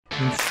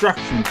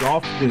instruction,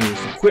 golf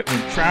news,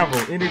 equipment, travel,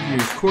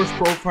 interviews, course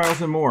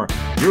profiles, and more.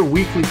 Your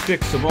weekly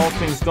fix of all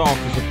things golf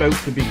is about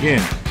to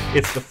begin.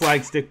 It's the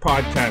Flagstick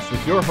Podcast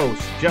with your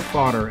hosts, Jeff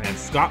Botter and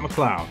Scott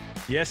McLeod.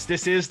 Yes,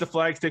 this is the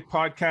Flagstick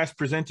Podcast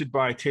presented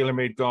by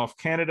TaylorMade Golf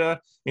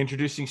Canada,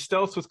 introducing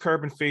stealth with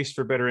carbon face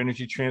for better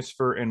energy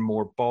transfer and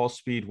more ball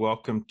speed.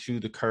 Welcome to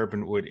the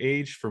carbon wood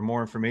age. For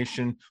more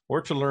information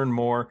or to learn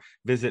more,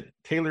 visit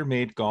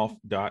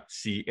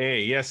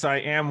taylormadegolf.ca. Yes, I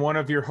am one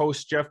of your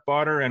hosts, Jeff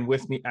Botter, and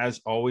with me,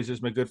 as always,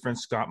 is my good friend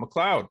Scott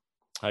McLeod.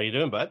 How you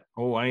doing, bud?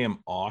 Oh, I am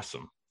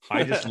awesome.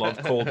 I just love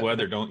cold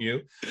weather, don't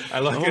you?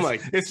 I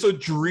like it's so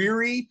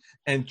dreary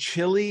and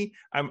chilly.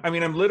 I'm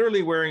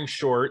literally wearing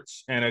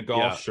shorts and a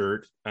golf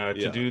shirt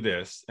to do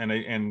this,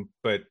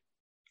 but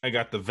I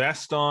got the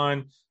vest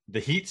on.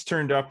 The heat's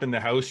turned up in the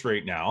house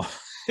right now.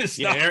 There's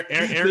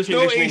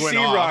no AC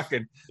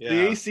rocking. Yeah.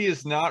 The AC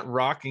is not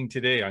rocking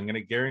today. I'm going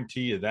to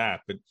guarantee you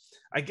that. But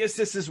I guess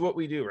this is what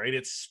we do, right?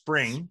 It's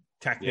spring.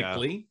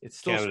 Technically, it's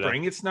still Canada.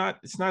 Spring. It's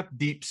not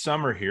deep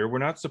summer here. We're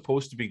not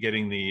supposed to be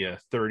getting the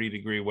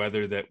 30-degree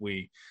weather that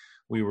we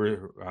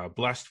were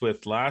blessed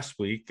with last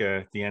week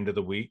at the end of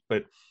the week.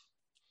 But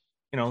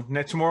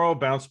tomorrow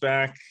bounce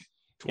back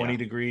 20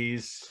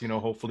 degrees.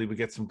 Hopefully we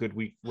get some good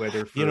week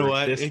weather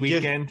for this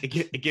weekend.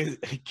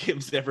 It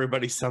gives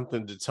everybody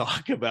something to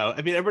talk about.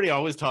 I mean, everybody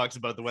always talks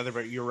about the weather,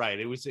 but you're right.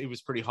 It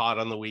was pretty hot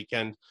on the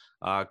weekend.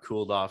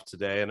 Cooled off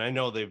today, and I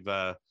know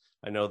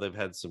they've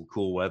had some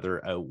cool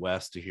weather out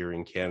west here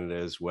in Canada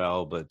as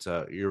well, but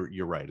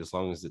you're right. As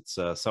long as it's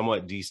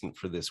somewhat decent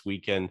for this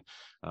weekend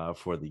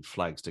for the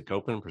Flagstick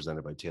Open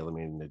presented by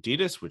TaylorMade and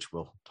Adidas, which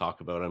we'll talk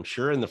about, I'm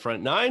sure, in the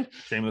front nine.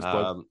 Shameless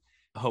plug.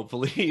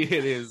 Hopefully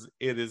it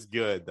is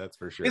good. That's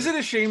for sure. Is it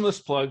a shameless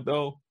plug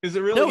though? Is it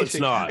really? No, it's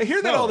not. I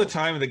hear that all the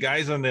time. The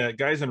guys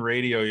on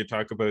radio, you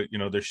talk about,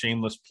 their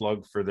shameless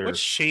plug for their. What's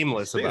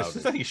shameless about it?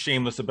 There's nothing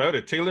shameless about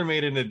it.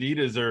 TaylorMade and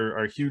Adidas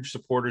are huge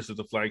supporters of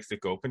the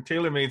Flagstick Open.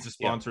 TaylorMade's the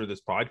sponsor of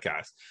this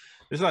podcast.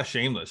 It's not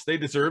shameless. They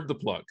deserve the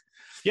plug.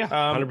 Yeah,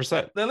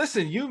 100%. Now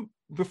listen,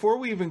 before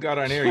we even got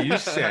on air, you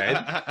said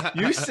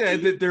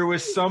that there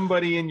was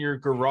somebody in your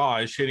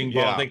garage hitting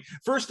balls. Like,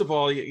 first of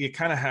all, you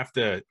kind of have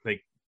to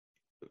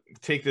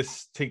take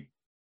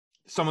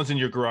someone's in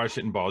your garage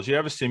hitting balls. You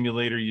have a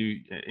simulator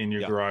in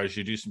your garage,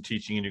 you do some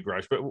teaching in your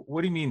garage, but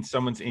what do you mean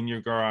someone's in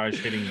your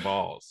garage hitting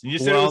balls? You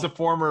said it was a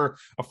former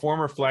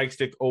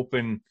Flagstick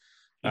Open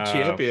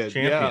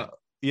champion.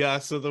 Yeah,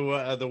 so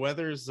the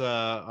weather's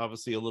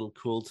obviously a little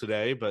cool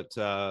today, but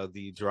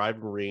the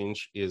driving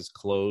range is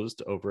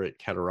closed over at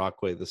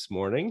Cataraqui this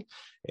morning,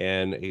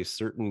 and a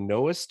certain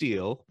Noah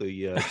Steele,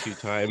 the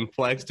two-time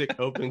Flagstick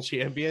Open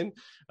champion,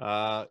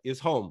 is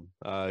home.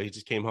 He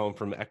just came home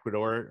from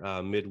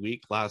Ecuador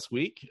midweek last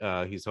week.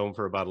 He's home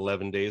for about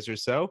 11 days or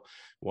so.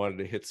 Wanted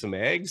to hit some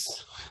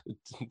eggs.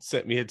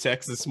 Sent me a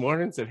text this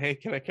morning, said, "Hey,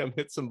 can I come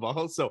hit some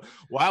balls?" So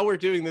while we're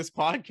doing this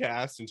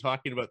podcast and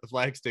talking about the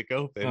Flagstick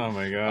Open, oh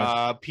my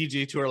gosh,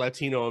 PGA Tour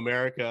Latino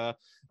America,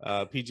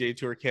 PGA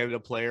Tour Canada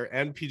player,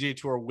 and PGA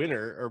Tour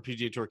winner, or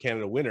PGA Tour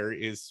Canada winner,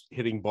 is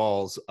hitting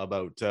balls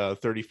about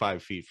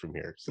 35 feet from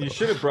here. So. You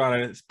should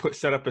have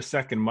set up a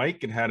second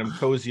mic and had him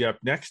cozy up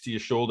next to you,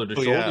 shoulder to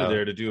shoulder,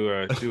 there to do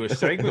a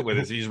segment with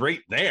us. He's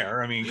right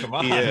there. I mean, come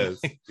on. He is.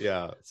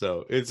 Yeah.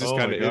 So it's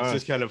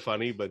just kind of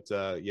funny, but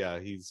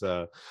he's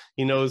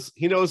he knows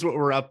what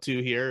we're up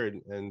to here,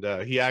 and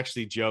he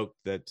actually joked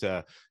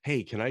that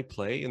hey, can I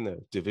play in the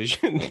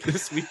division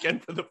this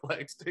weekend for the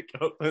Flagstick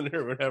Open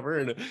or whatever?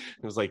 And it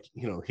was like,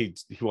 he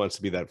wants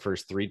to be that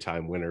first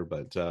 3-time winner,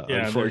 but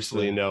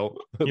unfortunately, no.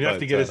 You'd have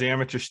to get his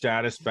amateur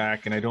status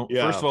back, and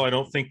first of all, I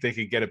don't think they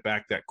could get it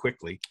back that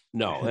quickly.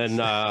 No, and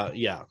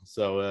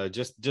so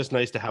just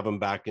nice to have him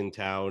back in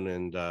town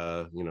and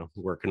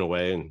working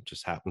away, and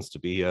just happens to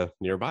be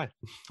nearby.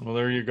 Well,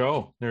 there you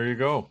go.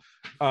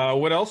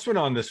 What else went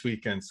on this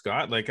weekend,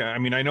 Scott?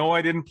 I know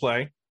I didn't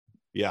play.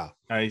 Yeah,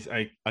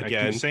 I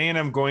keep saying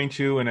I'm going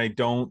to, and I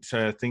don't.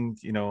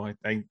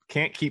 I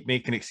can't keep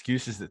making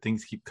excuses that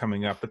things keep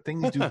coming up, but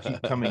things do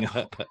keep coming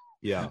up.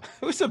 Yeah,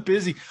 it was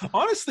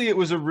it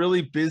was a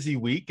really busy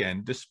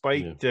weekend,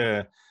 despite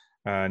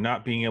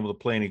not being able to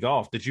play any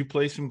golf. Did you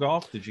play some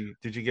golf? Did you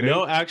get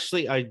No,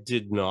 actually, I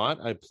did not.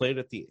 I played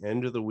at the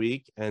end of the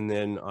week, and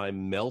then I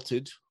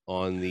melted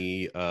on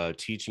the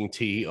teaching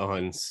tee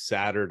on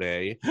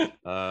Saturday.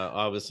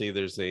 Obviously,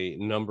 there's a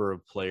number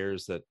of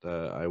players that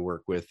I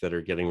work with that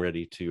are getting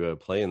ready to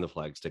play in the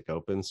Flagstick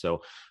Open.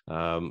 So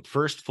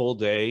first full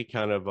day,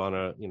 kind of on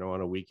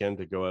a weekend,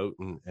 to go out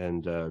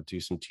and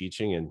do some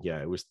teaching. And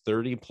it was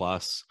 30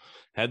 plus.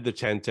 Had the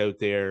tent out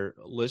there.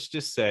 Let's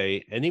just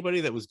say anybody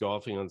that was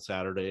golfing on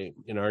Saturday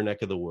in our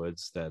neck of the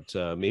woods that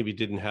maybe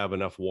didn't have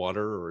enough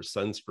water or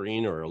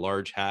sunscreen or a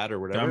large hat or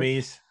whatever.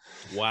 Dummies.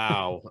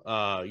 Wow.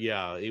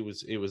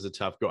 It was a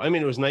tough go. I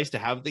mean, it was nice to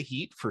have the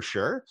heat for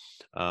sure.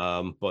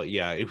 But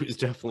it was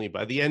definitely,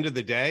 by the end of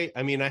the day,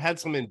 I mean, I had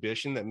some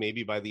ambition that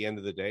maybe by the end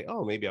of the day,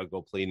 maybe I'll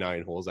go play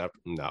 9 holes after.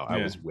 No, I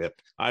was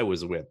whipped.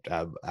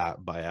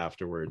 By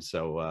afterwards.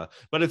 So,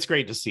 but it's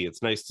great to see.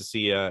 It's nice to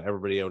see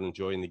everybody out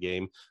enjoying the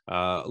game.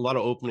 a lot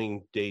of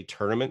opening day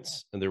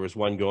tournaments, and there was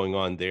one going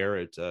on there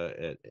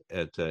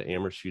at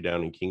Amherst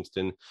down in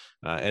Kingston,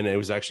 and it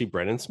was actually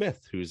Brennan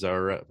Smith, who's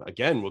our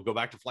again, we'll go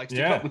back to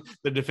Flagstick Open,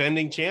 the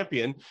defending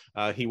champion.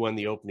 He won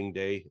the opening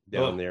day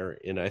down there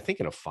in, I think,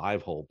 in a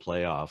 5-hole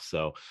playoff.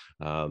 So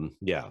cool.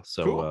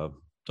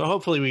 So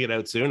hopefully we get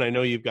out soon. I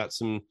know you've got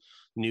some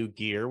new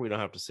gear. We don't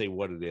have to say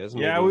what it is.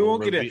 Maybe we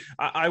won't get it.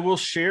 I will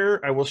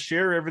share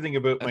everything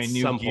about my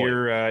new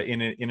gear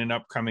in an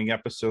upcoming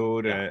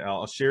episode.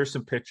 I'll share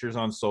some pictures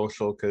on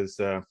social, because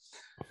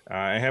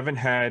I haven't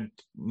had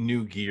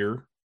new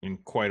gear in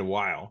quite a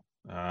while.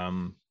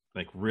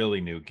 Like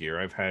really new gear.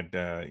 I've had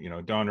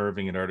Don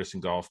Irving at Artisan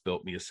Golf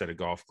built me a set of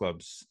golf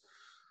clubs.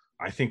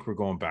 I think we're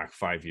going back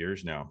 5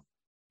 years now.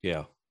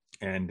 Yeah.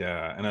 And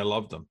I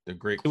love them. They're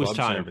great clubs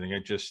and everything. I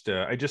just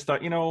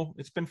thought,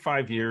 it's been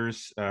 5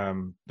 years.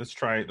 Let's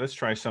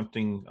try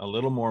something a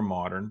little more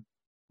modern,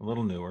 a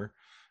little newer,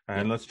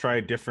 and let's try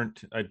a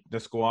different.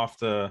 Let's go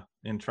off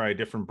and try a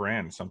different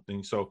brand,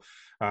 something. So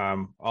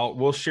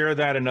we'll share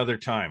that another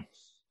time.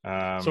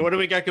 So what do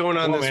we got going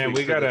on this week?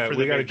 We got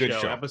a good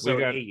show.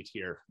 Episode 8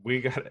 here.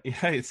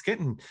 It's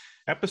getting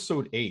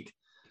episode 8.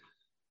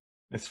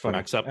 It's fun.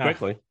 Backs up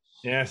quickly.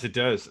 Yes, it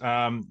does.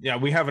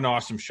 We have an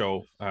awesome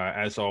show,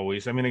 as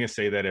always. I mean, I can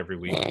say that every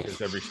week, because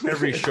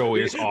every show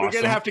is awesome. We're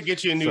gonna have to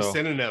get you a new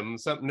synonym,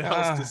 something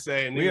else to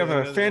say. We have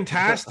a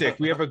fantastic,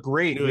 we have a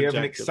great, we have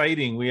an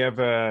exciting, we have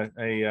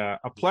a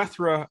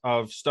plethora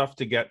of stuff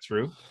to get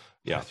through.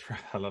 Yeah,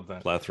 I love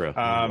that. Plethora.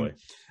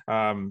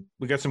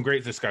 We got some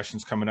great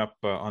discussions coming up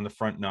on the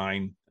front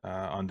nine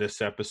on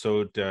this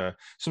episode.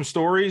 Some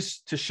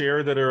stories to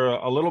share that are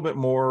a little bit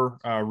more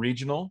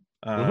regional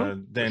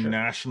than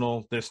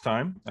national this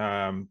time.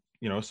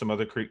 Some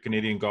other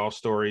Canadian golf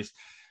stories.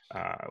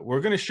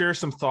 We're going to share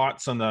some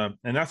thoughts and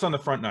that's on the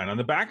front nine. On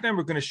the back nine,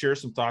 we're going to share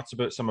some thoughts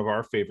about some of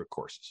our favorite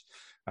courses,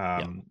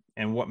 and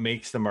what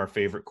makes them our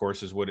favorite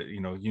courses,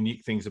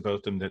 unique things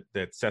about them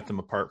that set them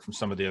apart from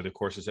some of the other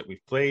courses that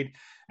we've played.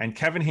 And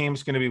Kevin Haime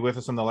is going to be with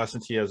us on the lesson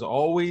tee, as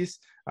always,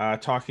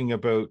 talking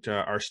about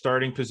our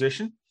starting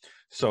position.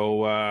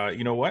 So,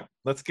 you know what?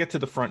 Let's get to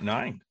the front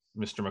nine,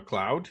 Mr.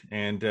 McLeod,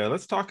 and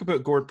let's talk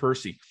about Gord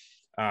Percy.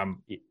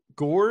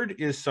 Gord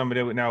is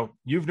somebody, now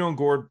you've known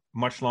Gord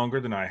much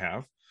longer than I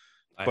have,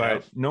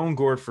 but known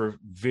Gord for a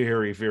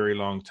very, very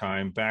long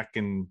time, back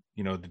in,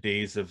 the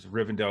days of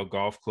Rivendell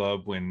Golf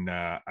Club, when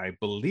I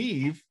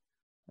believe,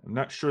 I'm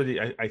not sure,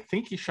 I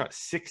think he shot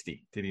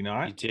 60, did he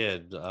not? He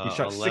did. He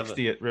shot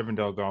 60 at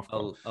Rivendell Golf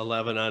Club.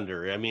 11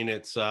 under. I mean,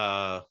 it's,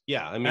 as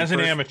an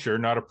amateur,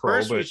 not a pro.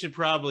 First, we should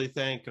probably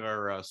thank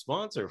our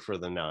sponsor for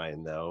the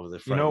nine, though. The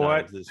front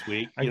nine this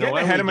week. I'm getting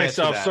ahead of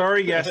myself.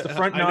 Sorry. Yes, the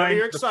front nine. I know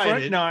you're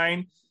excited.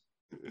 The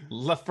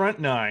front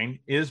nine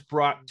is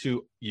brought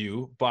to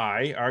you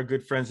by our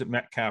good friends at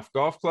Metcalf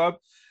Golf Club.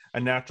 A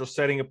natural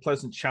setting, a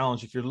pleasant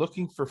challenge. If you're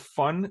looking for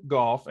fun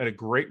golf at a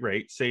great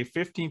rate, save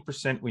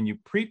 15% when you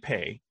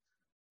prepay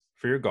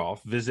for your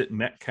golf. Visit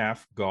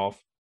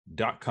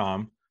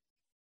metcalfgolf.com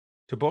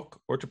to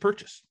book or to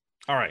purchase.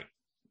 All right.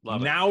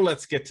 Now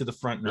let's get to the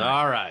front nine.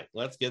 All right.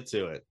 Let's get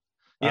to it.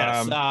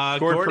 Yes.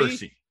 Gord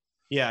Percy.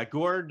 Yeah.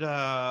 Gord,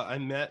 I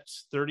met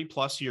 30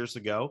 plus years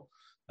ago.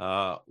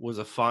 Was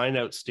a fine,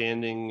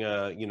 outstanding,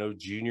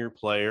 junior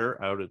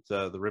player out at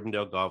the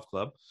Rivendell Golf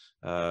Club.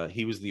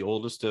 He was the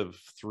oldest of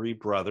 3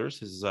 brothers.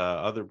 His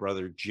other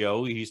brother,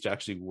 Joe, he used to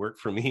actually work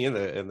for me in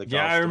the golf store.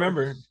 I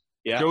remember.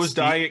 Yeah, Joe's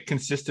diet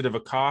consisted of a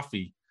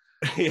coffee.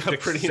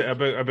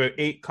 About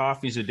 8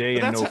 coffees a day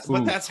and no food.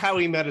 But that's how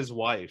he met his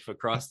wife,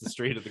 across the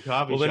street at the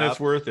coffee shop. Then it's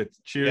worth it.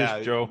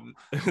 Cheers, Joe.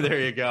 There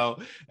you go.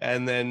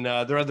 And then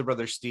their other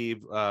brother,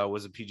 Steve,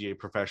 was a PGA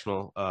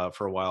professional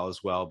for a while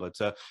as well. But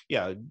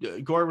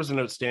Gord was an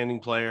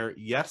outstanding player.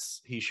 Yes,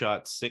 he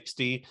shot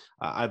 60.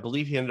 I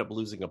believe he ended up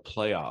losing a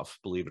playoff,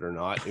 believe it or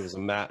not. It was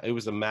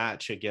a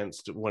match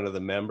against one of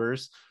the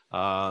members.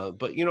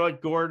 But you know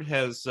what, Gord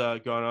has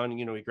gone on,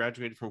 he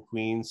graduated from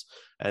Queens,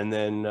 and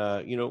then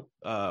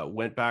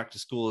went back to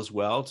school as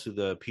well, to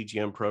the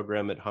PGM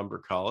program at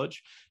Humber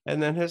College,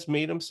 and then has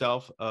made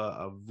himself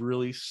a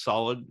really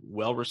solid,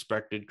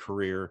 well-respected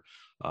career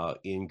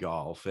in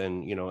golf,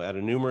 and at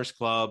numerous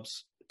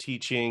clubs,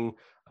 teaching.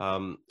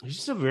 He's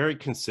just a very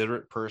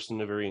considerate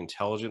person, a very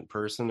intelligent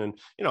person, and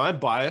I'm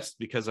biased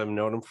because I've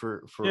known him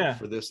for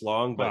this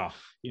long, but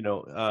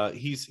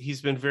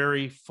he's been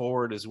very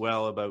forward as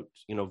well about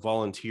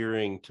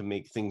volunteering to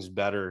make things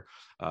better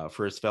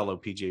for his fellow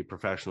PGA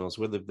professionals,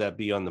 whether that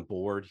be on the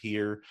board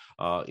here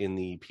in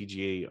the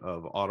PGA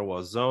of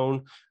Ottawa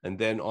zone, and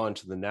then on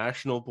to the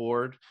national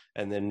board,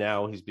 and then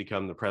now he's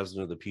become the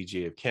president of the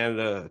PGA of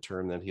Canada, a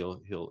term that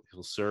he'll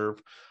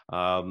serve.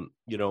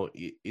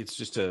 It's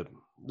just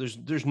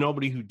there's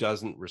nobody who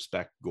doesn't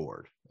respect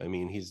Gord. I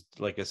mean, he's,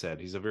 like I said,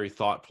 he's a very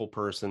thoughtful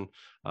person.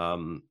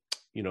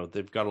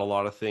 They've got a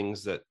lot of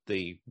things that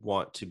they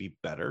want to be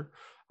better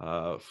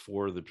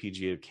for the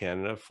PGA of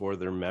Canada, for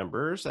their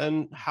members,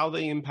 and how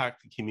they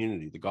impact the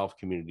community, the golf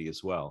community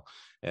as well.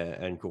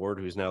 And Gord,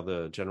 who's now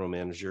the general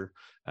manager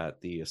at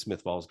the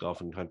Smith Falls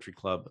Golf and Country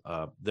Club,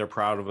 they're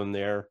proud of him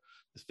there.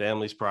 His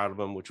family's proud of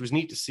him, which was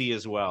neat to see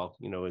as well.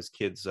 You know, his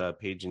kids,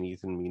 Paige and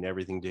Ethan, mean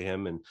everything to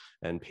him,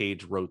 and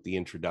Paige wrote the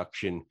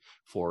introduction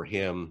for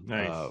him.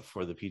 Nice.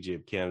 For the PGA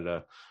of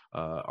Canada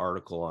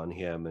article on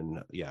him.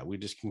 And yeah, we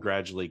just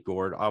congratulate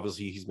Gord.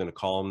 Obviously, he's been a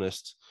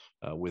columnist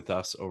with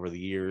us over the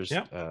years.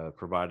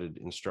 Provided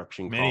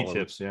instruction, many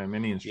columns. tips,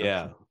 many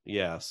instructions.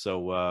 Yeah.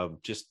 So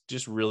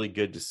just really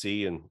good to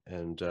see, and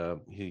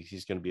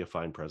he's going to be a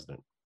fine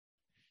president.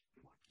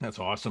 That's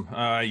awesome.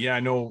 I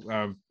know.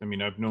 I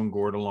mean, I've known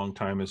Gord a long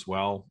time as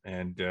well,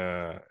 and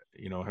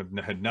you know, have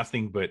had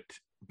nothing but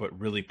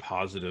really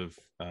positive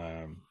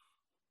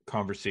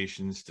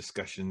conversations,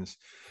 discussions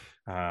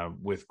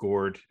with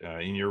Gord.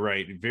 And you're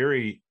right,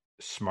 very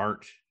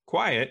smart,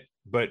 quiet,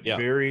 but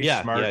very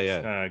smart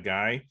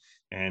guy.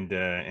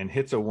 And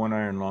hits a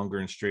 1-iron longer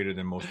and straighter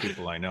than most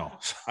people I know.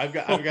 I've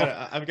got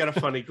a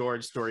funny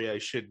Gord story I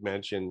should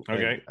mention.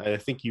 Okay, I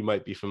think you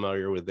might be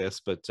familiar with this,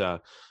 but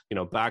you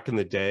know, back in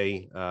the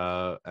day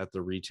at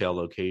the retail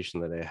location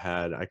that I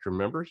had, I can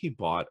remember he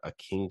bought a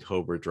King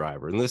Cobra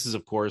driver, and this is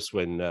of course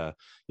when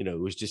you know,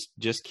 it was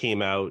just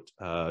came out.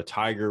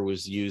 Tiger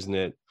was using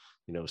it.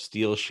 You know,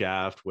 steel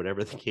shaft,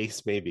 whatever the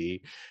case may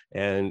be,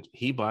 and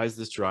he buys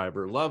this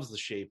driver, loves the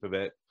shape of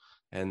it.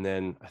 And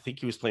then I think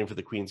he was playing for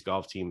the Queen's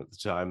golf team at the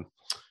time,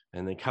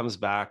 and then comes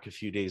back a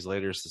few days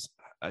later, says,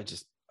 I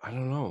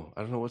don't know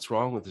what's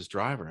wrong with this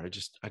driver. I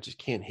just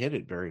can't hit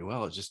it very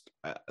well. It's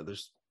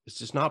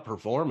just not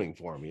performing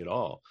for me at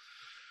all.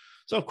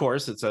 So of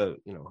course it's a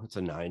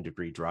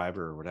 9-degree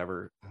driver or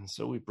whatever. And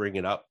so we bring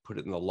it up, put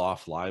it in the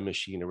loft lie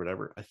machine or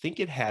whatever. I think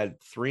it had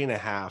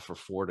 3.5 or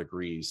 4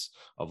 degrees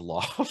of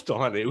loft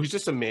on it. It was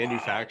just a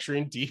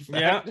manufacturing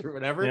defect or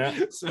whatever.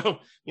 Yeah. So,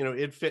 you know,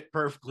 it fit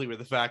perfectly with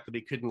the fact that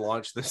he couldn't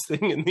launch this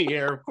thing in the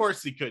air. Of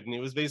course he couldn't.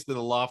 It was basically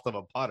the loft of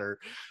a putter.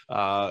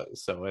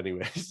 So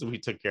anyways, we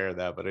took care of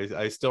that. But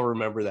I still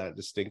remember that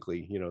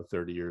distinctly, you know,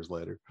 30 years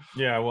later.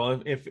 Yeah.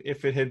 Well,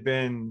 if it had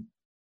been,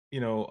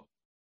 you know,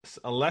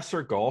 a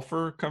lesser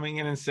golfer coming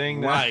in and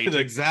saying that, right,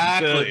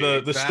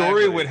 the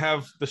story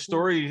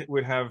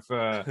would have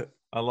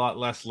a lot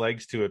less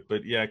legs to it.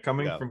 But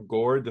coming from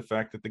Gord, the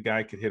fact that the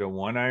guy could hit a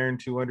 1-iron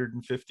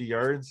 250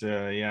 yards,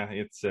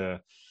 it's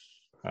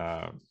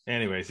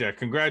anyways,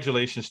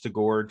 congratulations to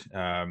Gord.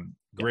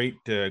 Great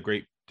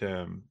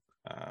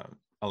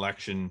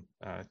election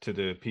to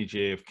the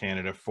PGA of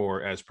Canada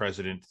as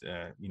president.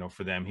 You know,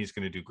 for them, he's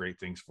going to do great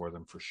things for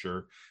them for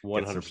sure. 100%.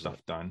 Get some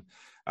stuff done.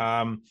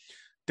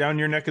 Down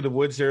your neck of the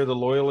woods there, the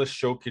Loyalist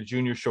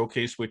Junior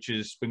Showcase, which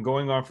has been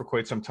going on for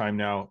quite some time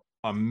now.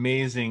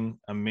 Amazing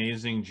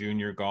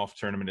junior golf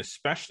tournament,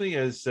 especially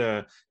as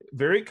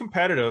very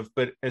competitive,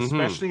 but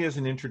especially as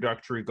an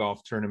introductory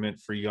golf tournament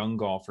for young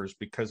golfers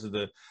because of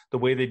the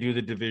way they do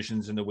the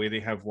divisions and the way they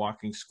have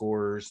walking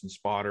scorers and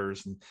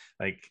spotters and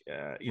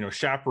you know,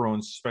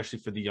 chaperones, especially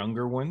for the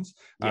younger ones.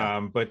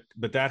 But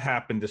that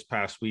happened this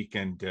past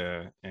weekend,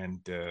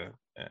 and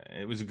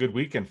it was a good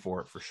weekend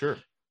for it for sure.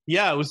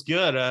 Yeah, it was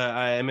good.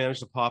 I managed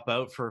to pop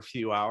out for a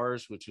few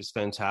hours, which was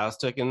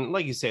fantastic. And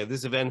like you say,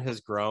 this event has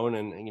grown,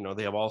 and you know,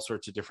 they have all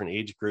sorts of different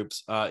age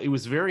groups. It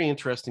was very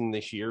interesting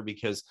this year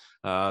because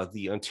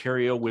the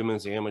Ontario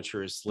Women's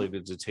Amateur is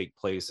slated to take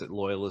place at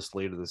Loyalist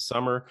later this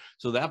summer.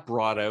 So that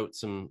brought out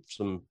some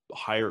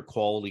higher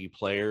quality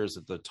players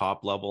at the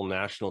top level,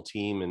 national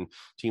team and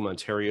Team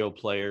Ontario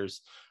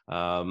players.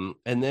 And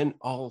then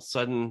all of a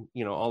sudden,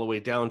 you know, all the way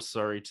down,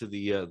 to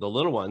the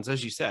little ones,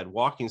 as you said,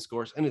 walking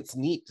scores. And it's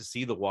neat to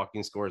see the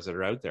walking scores that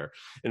are out there.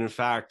 And in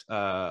fact,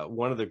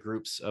 one of the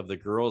groups of the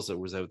girls that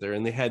was out there,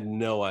 and they had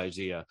no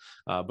idea,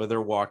 but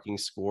their walking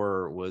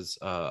score was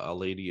a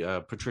lady,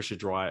 Patricia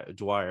Dwyer,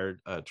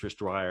 Trish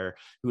Dwyer,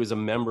 who is a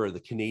member of the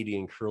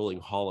Canadian Curling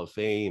Hall of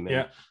Fame.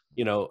 And,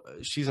 you know,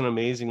 she's an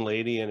amazing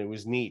lady, and it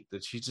was neat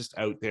that she's just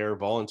out there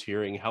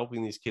volunteering,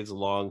 helping these kids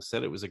along.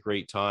 Said it was a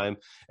great time,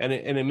 and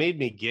it made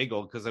me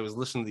giggle because I was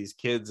listening to these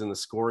kids in the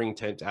scoring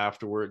tent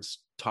afterwards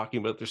talking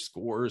about their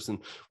scores and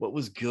what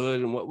was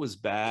good and what was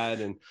bad.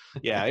 And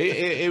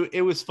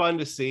it was fun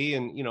to see.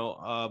 And you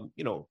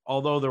know,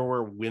 although there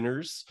were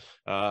winners,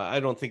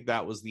 I don't think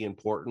that was the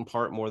important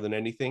part more than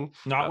anything.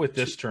 Not with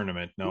this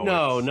tournament,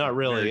 no, not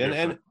really.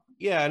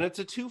 And it's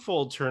a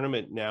twofold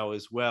tournament now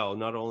as well.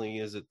 Not only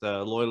is it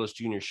the Loyalist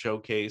Junior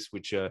Showcase,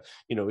 which you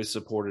know, is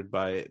supported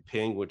by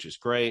Ping, which is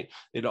great.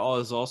 It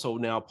is also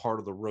now part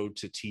of the Road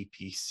to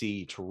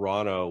TPC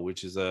Toronto,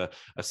 which is a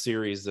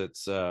series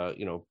that's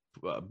you know,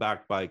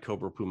 backed by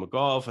Cobra Puma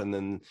Golf, and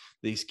then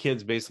these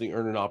kids basically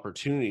earn an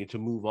opportunity to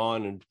move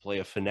on and play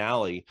a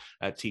finale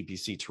at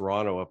TPC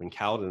Toronto up in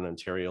Caledon,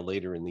 Ontario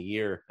later in the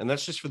year, and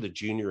that's just for the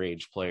junior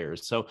age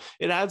players. So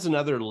it adds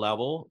another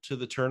level to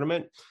the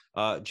tournament.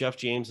 Jeff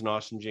James and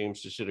Austin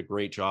James just did a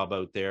great job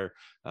out there.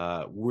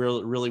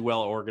 Really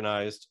well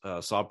organized.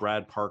 Saw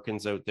Brad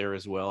Parkins out there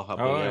as well,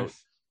 helping out,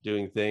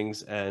 doing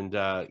things, and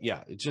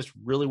it's just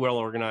really well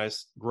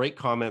organized. Great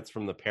comments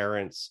from the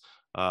parents.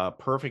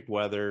 Perfect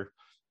weather.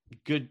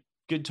 Good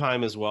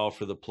time as well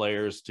for the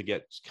players to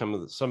get some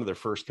of their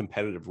first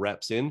competitive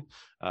reps in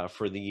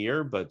for the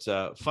year. But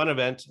fun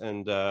event,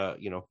 and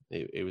you know,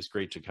 it was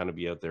great to kind of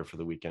be out there for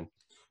the weekend.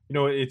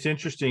 It's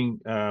interesting.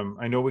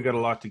 I know we got a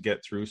lot to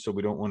get through, so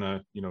we don't want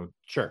to,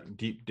 sure,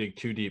 dig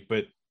too deep.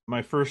 But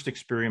my first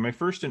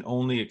and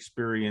only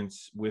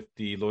experience with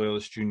the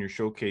Loyalist Junior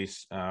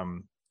Showcase,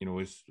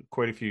 was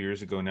quite a few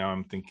years ago now.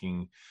 I'm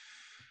thinking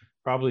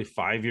probably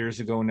 5 years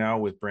ago now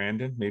with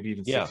Brandon, maybe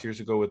even 6 years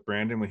ago with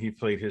Brandon when he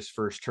played his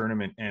first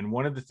tournament. And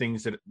one of the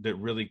things that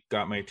really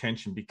got my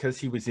attention, because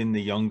he was in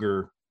the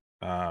younger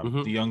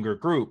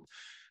group,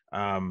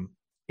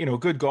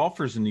 good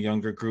golfers in the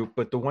younger group,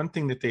 but the one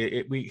thing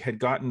that we had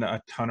gotten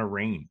a ton of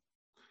rain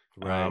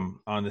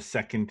on the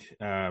second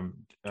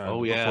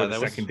before the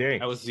second day.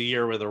 That was the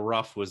year where the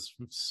rough was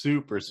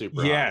super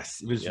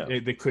yes hot. It was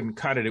they couldn't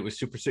cut it. It was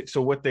super sick.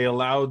 So what they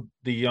allowed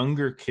the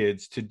younger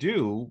kids to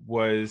do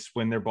was,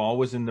 when their ball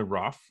was in the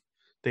rough,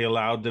 they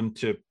allowed them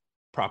to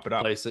prop it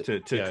up, to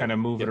kind of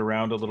move it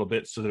around a little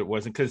bit, so that it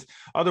wasn't, because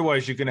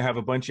otherwise you're going to have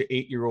a bunch of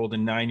 8-year-old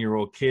and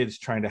 9-year-old kids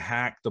trying to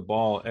hack the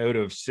ball out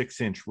of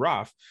 6-inch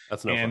rough.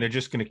 That's no fun. They're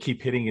just going to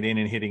keep hitting it in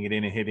and hitting it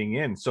in and hitting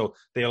in. So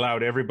they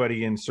allowed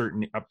everybody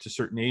up to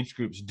certain age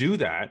groups do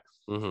that.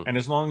 Mm-hmm. And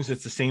as long as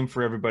it's the same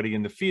for everybody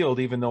in the field,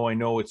 even though I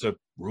know it's a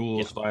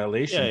rules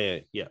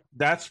violation,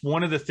 that's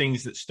one of the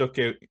things that stuck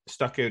out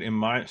in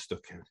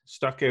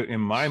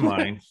my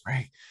mind.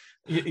 Right?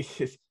 You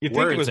think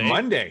it was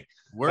Monday.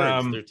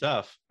 Words, they're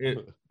tough.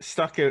 It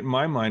stuck out in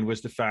my mind was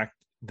the fact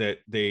that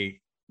the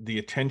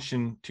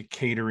attention to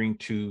catering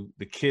to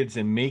the kids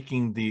and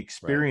making the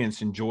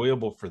experience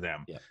enjoyable for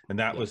them. And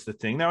that was the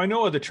thing. Now, I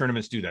know other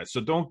tournaments do that,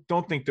 so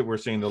don't think that we're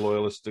saying the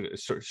Loyalist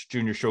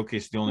Junior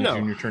Showcase is the only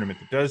junior tournament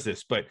that does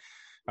this, but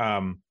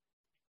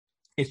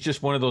it's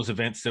just one of those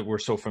events that we're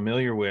so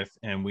familiar with,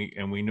 and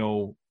we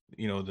know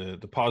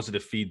the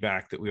positive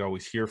feedback that we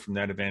always hear from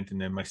that event.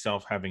 And then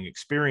myself, having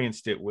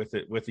experienced it with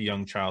a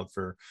young child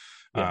for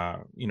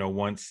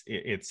once,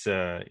 it's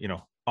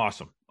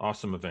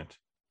awesome event.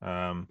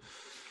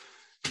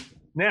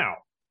 Now,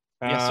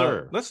 yes,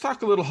 sir. Let's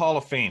talk a little Hall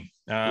of Fame.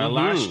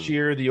 Last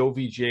year, the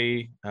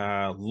OVGA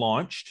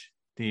launched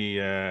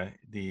the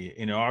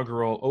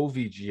inaugural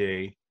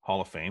OVGA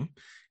Hall of Fame.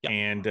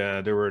 And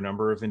there were a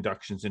number of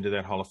inductions into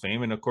that Hall of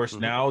Fame. And of course,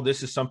 now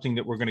this is something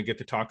that we're going to get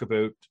to talk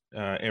about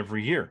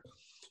every year.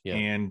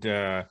 And,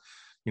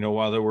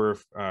 while there were,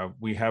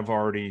 we have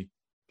already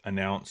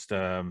announced,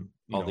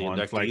 all the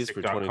inductees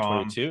for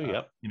 2022.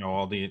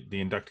 All the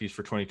inductees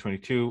for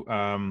 2022.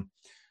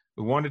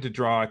 We wanted to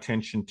draw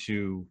attention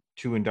to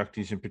two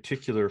inductees in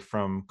particular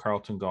from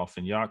Carlton Golf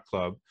and Yacht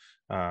Club,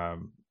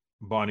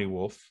 Bonnie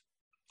Wolf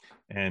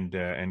and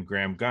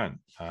Graham Gunn.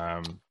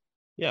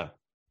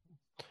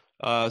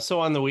 So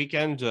on the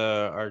weekend,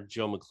 our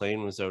Joe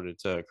McLean was out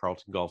at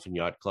Carlton Golf and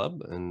Yacht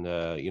Club, and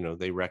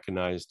they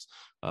recognized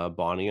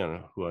Bonnie,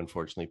 who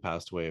unfortunately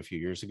passed away a few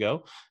years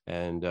ago,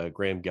 and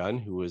Graham Gunn,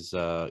 who was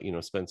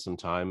spent some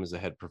time as a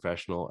head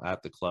professional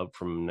at the club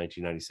from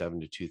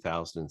 1997 to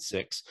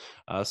 2006.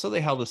 So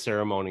they held a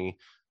ceremony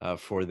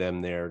for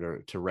them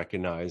there to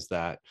recognize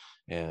that,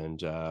 and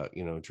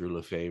Drew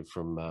Lefebvre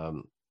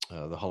from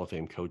the Hall of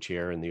Fame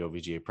co-chair and the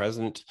OVGA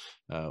president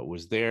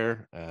was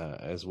there,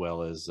 as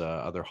well as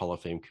other Hall of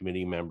Fame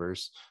committee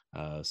members,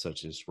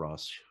 such as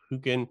Ross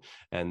Hukin.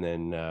 And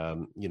then,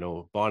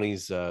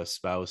 Bonnie's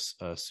spouse,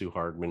 Sue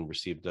Hardman,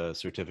 received a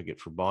certificate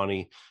for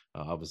Bonnie.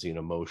 Obviously an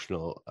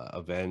emotional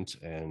event.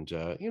 And,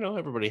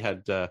 everybody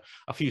had a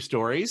few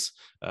stories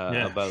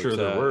about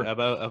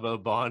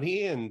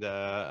Bonnie and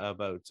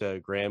about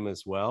Graham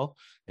as well.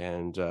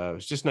 And it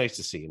was just nice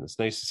to see. And it's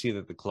nice to see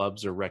that the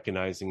clubs are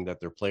recognizing that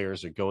their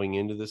players are going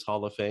into this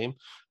Hall of Fame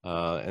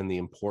and the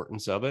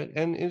importance of it.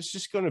 And it's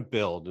just going to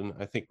build. And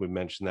I think we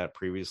mentioned that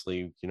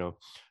previously,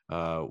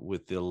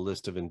 with the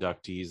list of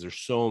inductees. There's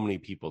so many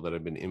people that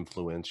have been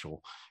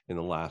influential in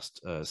the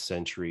last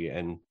century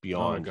and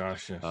beyond.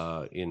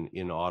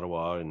 In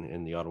Ottawa and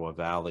in the Ottawa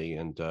Valley.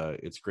 And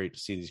it's great to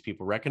see these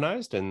people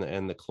recognized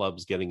and the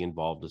clubs getting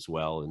involved as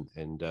well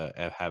and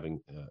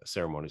having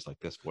ceremonies like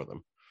this for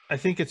them. I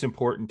think it's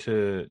important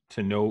to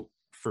note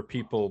for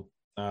people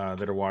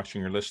that are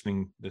watching or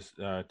listening this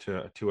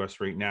to us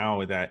right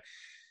now that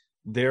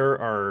there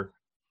are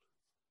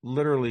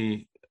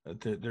literally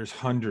there's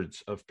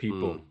hundreds of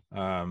people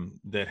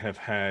that have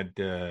had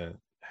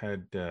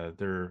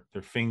their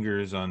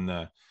fingers on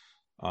the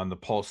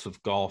pulse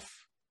of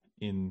golf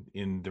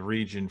in the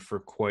region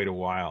for quite a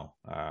while.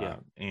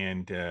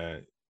 And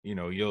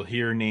you'll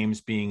hear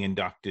names being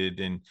inducted,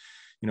 and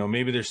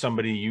maybe there's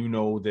somebody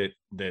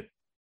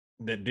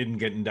that didn't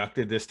get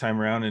inducted this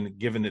time around, and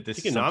given that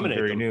this is something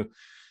very new,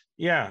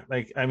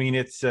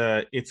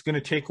 it's going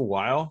to take a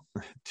while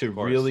to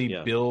really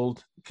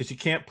build, because you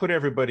can't put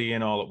everybody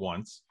in all at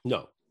once.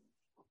 No.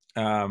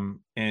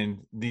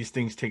 And these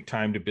things take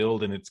time to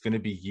build, and it's going to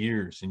be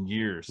years and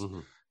years,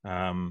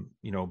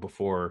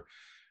 before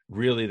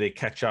really they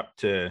catch up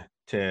to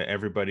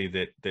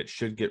everybody that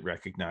should get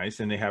recognized.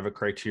 And they have a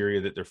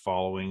criteria that they're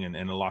following,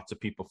 and lots of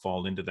people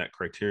fall into that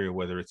criteria,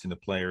 whether it's in the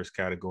players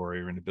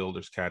category or in the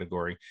builders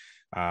category.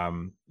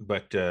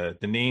 But the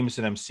names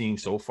that I'm seeing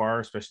so far,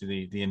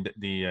 especially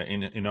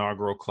the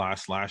inaugural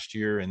class last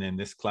year and then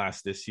this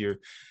class this year,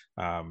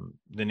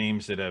 the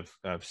names that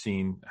I've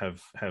seen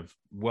have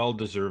well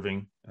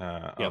deserving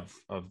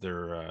of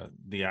their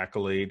the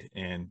accolade,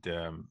 and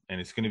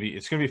it's going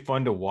to be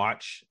fun to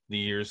watch the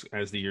years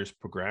as the years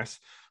progress,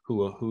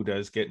 who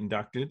does get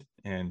inducted,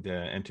 and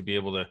to be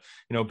able to,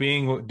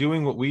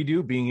 doing what we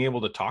do, being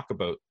able to talk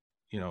about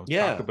the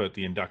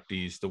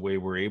inductees the way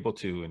we're able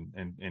to,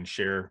 and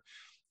share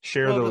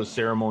those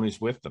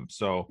ceremonies with them.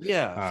 So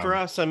for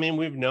us, I mean,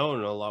 we know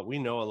a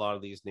lot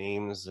of these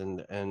names,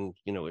 and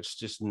it's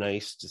just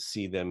nice to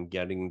see them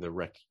getting the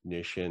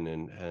recognition,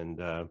 and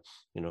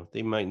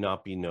they might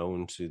not be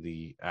known to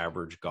the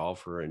average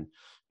golfer, and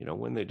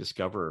when they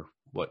discover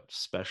what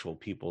special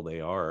people they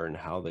are and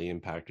how they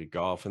impacted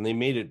golf, and they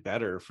made it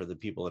better for the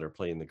people that are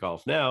playing the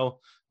golf now,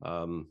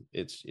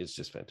 it's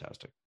just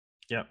fantastic.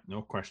 Yeah,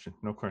 no question.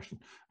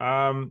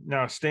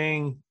 Now,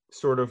 staying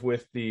sort of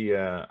with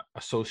the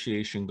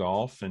association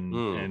golf,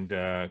 and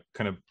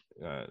kind of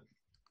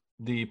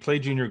the Play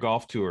Junior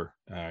Golf Tour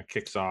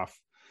kicks off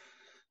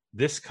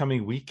this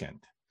coming weekend.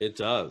 It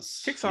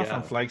does. Kicks off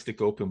on Flagstick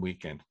Open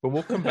weekend, but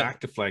we'll come back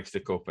to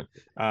Flagstick Open.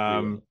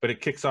 But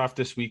it kicks off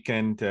this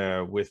weekend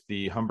with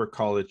the Humber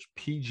College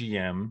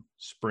PGM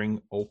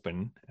Spring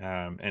Open,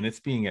 and it's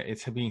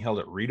being held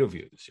at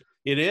Rideau-View this year.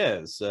 It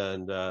is,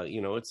 and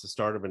it's the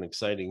start of an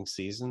exciting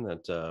season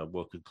that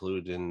will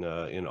conclude in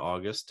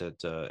August at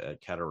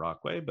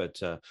Cataraqui.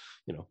 But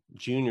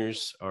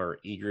juniors are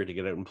eager to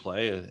get out and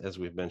play, as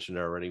we've mentioned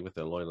already with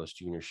the Loyalist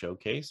Junior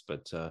Showcase.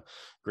 But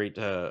great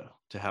to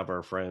have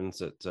our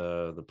friends at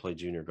the Play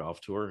Junior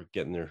Golf Tour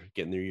getting their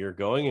year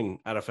going, and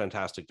at a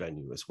fantastic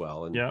venue as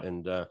well,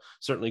 and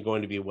certainly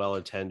going to be well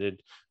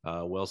attended,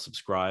 well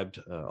subscribed.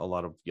 A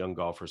lot of young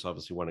golfers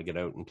obviously want to get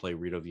out and play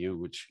Rideau-View,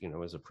 which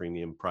is a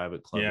premium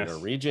private club in our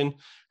region,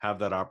 have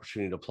that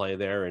opportunity to play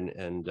there,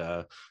 and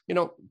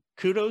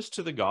kudos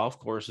to the golf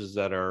courses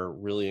that are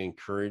really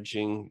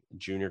encouraging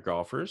junior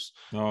golfers,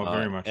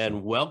 very much and so.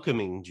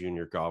 Welcoming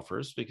junior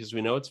golfers, because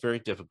we know it's very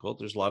difficult.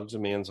 There's a lot of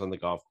demands on the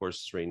golf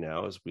courses right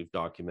now, as we've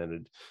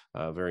documented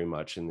very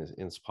much in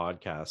this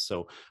podcast.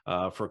 So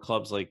for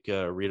clubs like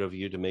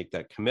Rideau-View to make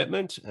that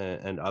commitment,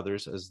 and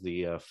others as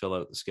they fill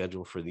out the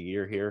schedule for the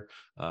year here,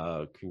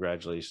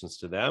 congratulations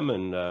to them.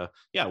 And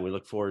we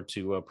look forward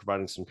to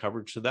providing some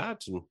coverage to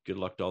that, and good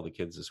luck to all the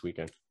kids this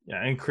weekend.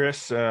 Yeah, and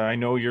Chris, I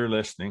know you're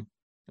listening.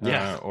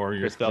 Or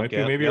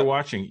maybe you're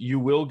watching. You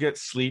will get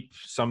sleep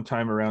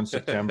sometime around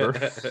September.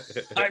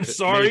 I'm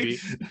sorry.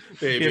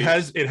 Maybe.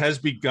 It has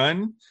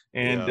begun,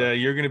 and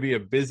you're going to be a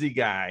busy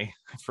guy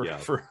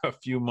for a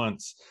few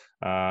months.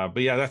 But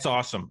that's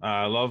awesome.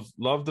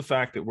 Love the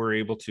fact that we're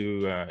able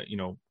to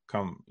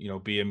come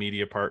be a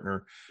media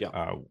partner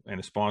and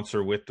a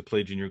sponsor with the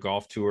Play Junior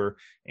Golf Tour,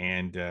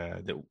 and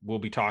that we'll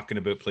be talking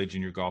about Play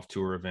Junior Golf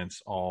Tour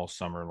events all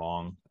summer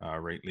long,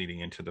 right leading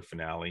into the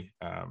finale.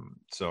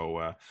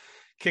 So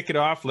kick it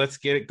off. Let's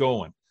get it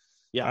going.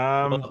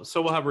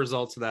 So we'll have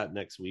results of that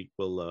next week.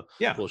 We'll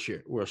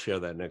share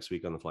that next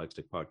week on the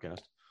Flagstick podcast.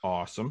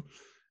 Awesome.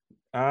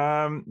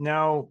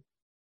 Now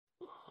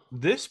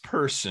this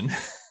person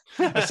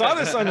I saw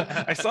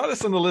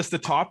this on the list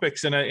of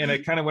topics, and I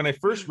kind of, when I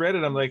first read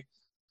it, I'm like,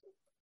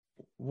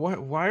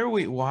 what,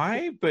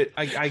 why? But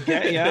I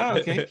get,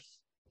 okay.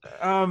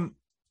 A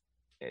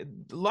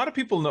lot of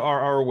people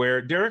are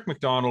aware, Derek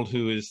McDonald,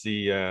 who is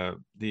the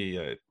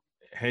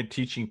head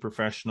teaching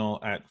professional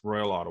at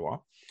Royal Ottawa.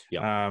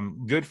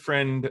 Good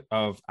friend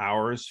of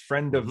ours,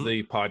 friend of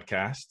the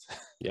podcast.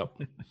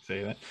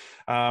 Say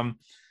that.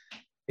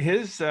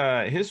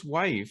 His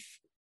wife,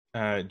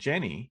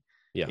 Jenny,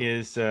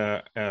 is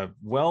a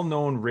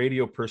well-known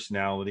radio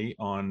personality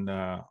on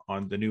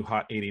the new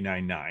Hot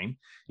 89.9,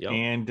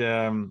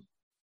 and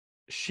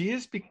she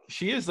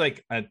is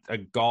like a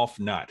golf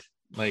nut.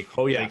 Like,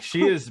 like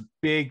she is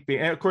big.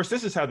 And of course,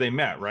 this is how they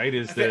met, right?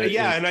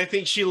 And I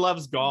think she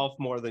loves golf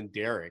more than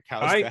Derek.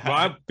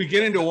 I'm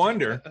beginning to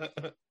wonder.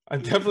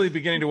 I'm definitely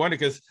beginning to wonder,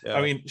 because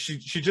I mean, she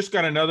just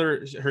got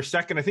her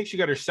second. I think she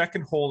got her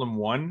second hole in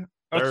one.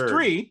 Oh,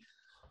 3.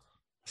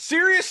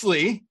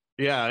 Seriously?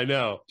 Yeah, I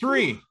know.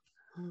 3.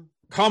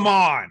 Come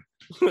on.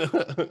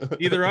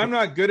 Either I'm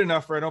not good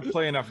enough, or I don't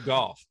play enough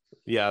golf.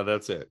 Yeah,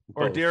 that's it.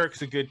 Or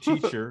Derek's a good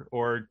teacher,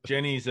 or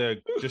Jenny's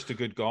just a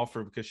good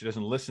golfer because she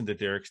doesn't listen to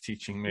Derek's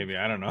teaching. Maybe,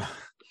 I don't know.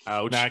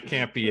 Ouch. That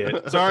can't be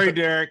it. Sorry,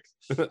 Derek.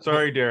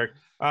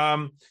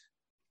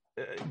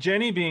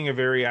 Jenny, being a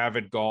very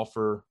avid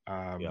golfer,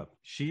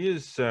 she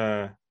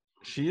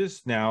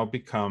has now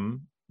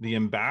become the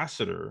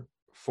ambassador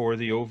for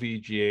the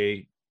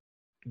OVGA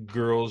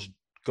Girls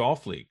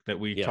Golf League that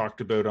we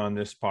talked about on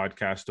this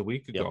podcast a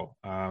week ago.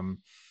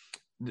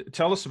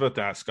 Tell us about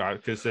that, Scott,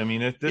 because I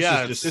mean,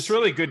 it's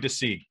really good to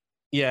see.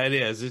 Yeah, it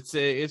is.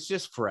 It's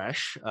just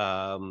fresh.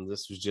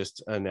 This was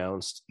just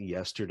announced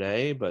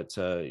yesterday, but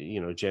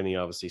Jenny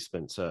obviously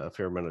spent a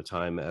fair amount of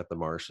time at the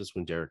Marshes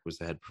when Derek was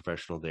the head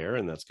professional there,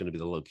 and that's going to be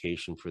the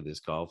location for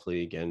this golf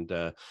league.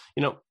 And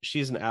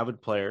she's an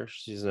avid player.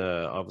 She's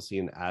obviously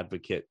an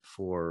advocate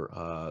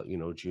for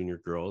junior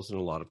girls and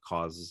a lot of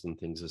causes and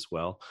things as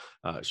well.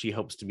 She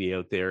hopes to be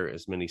out there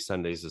as many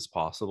Sundays as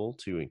possible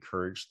to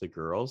encourage the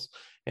girls.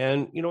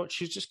 And you know what?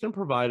 She's just going to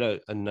provide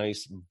a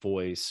nice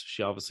voice.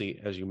 She obviously,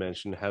 as you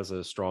mentioned, has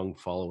a strong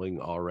following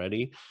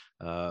already.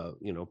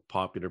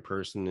 Popular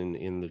person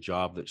in the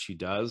job that she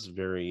does.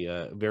 Very,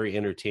 very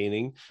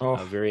entertaining.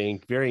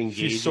 Very, very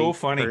engaging. She's so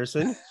funny.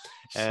 Person.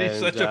 She's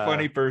such a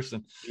funny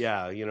person.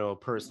 Yeah,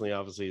 personally,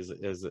 obviously,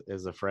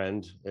 as a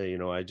friend,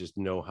 I just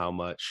know how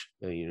much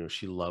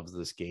she loves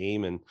this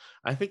game, and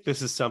I think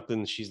this is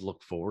something she's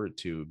looked forward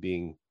to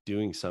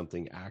doing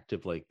something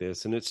active like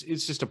this, and it's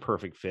just a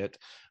perfect fit.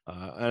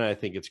 And I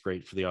think it's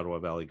great for the Ottawa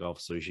Valley Golf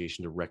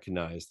Association to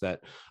recognize that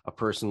a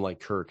person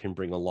like her can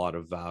bring a lot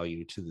of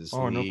value to this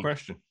league. No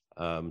question.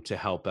 To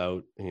help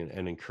out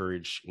and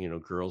encourage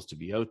girls to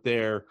be out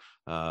there,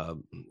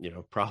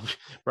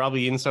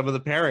 probably even some of the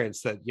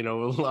parents that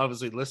will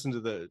obviously listen to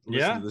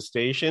the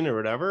station or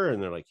whatever,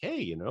 and they're like,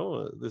 hey,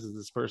 this is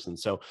this person.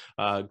 So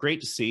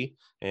great to see,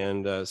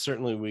 and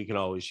certainly we can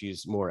always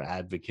use more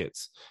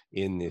advocates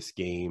in this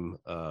game,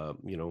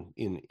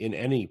 in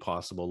any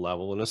possible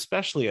level, and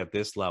especially at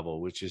this level,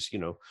 which is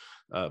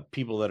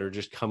people that are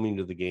just coming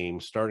to the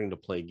game, starting to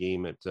play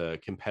game at a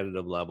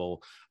competitive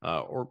level,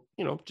 or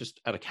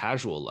just at a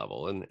casual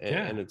level, and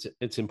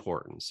it's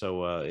important.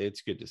 So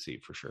it's good to see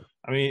for sure.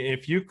 I mean,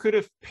 if you could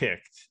have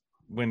picked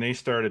when they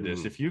started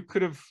this, if you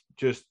could have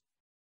just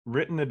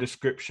written a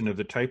description of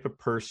the type of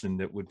person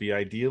that would be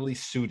ideally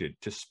suited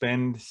to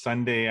spend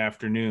Sunday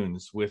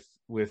afternoons with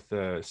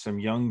some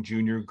young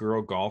junior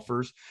girl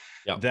golfers,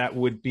 that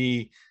would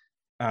be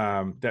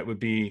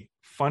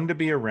fun to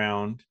be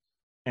around,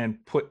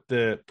 and put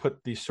the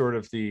sort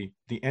of the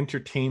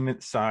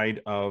entertainment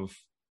side of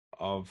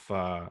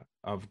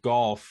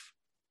golf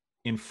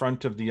in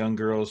front of the young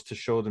girls to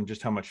show them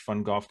just how much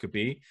fun golf could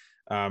be.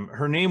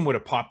 Her name would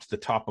have popped to the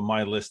top of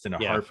my list in a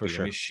heartbeat. For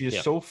sure. I mean, she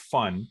is so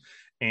fun.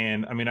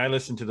 And I mean, I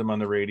listen to them on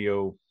the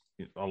radio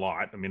a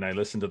lot. I mean, I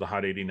listen to the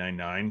Hot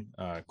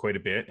 89.9 quite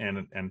a bit,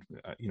 and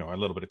a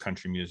little bit of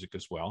country music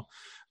as well.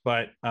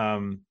 But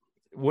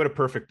what a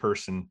perfect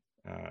person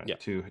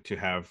to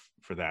have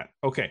for that.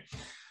 Okay.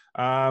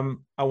 I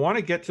want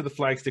to get to the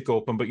Flagstick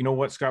Open, but you know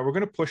what, Scott, we're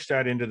going to push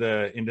that into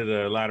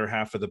the latter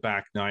half of the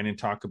back nine and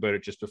talk about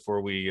it just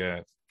before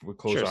we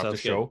close off the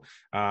show.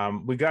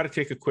 We got to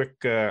take a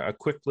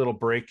quick little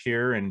break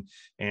here and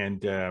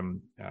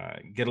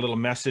get a little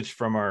message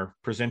from our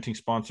presenting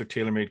sponsor,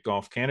 TaylorMade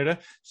Golf Canada.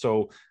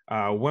 So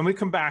when we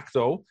come back,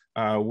 though,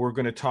 we're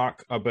going to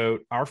talk about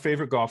our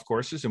favorite golf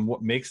courses and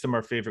what makes them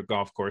our favorite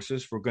golf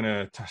courses. We're going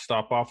to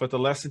stop off at the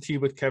lesson tee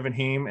with Kevin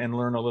Haime and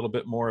learn a little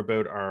bit more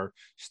about our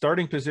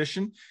starting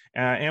position.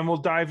 And we'll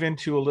dive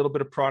into a little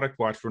bit of product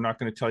watch. We're not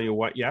going to tell you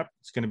what yet.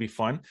 It's going to be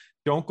fun.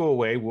 Don't go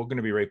away. We're going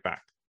to be right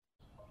back.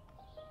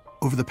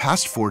 Over the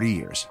past 40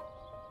 years,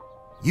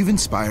 you've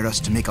inspired us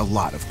to make a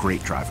lot of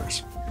great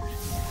drivers.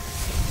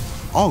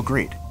 All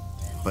great,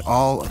 but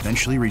all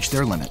eventually reach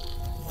their limit.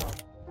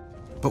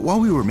 But while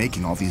we were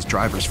making all these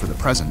drivers for the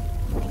present,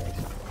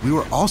 we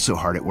were also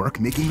hard at work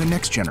making the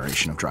next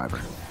generation of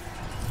driver.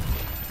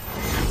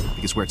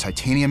 Because where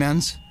titanium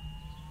ends,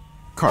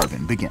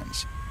 carbon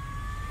begins.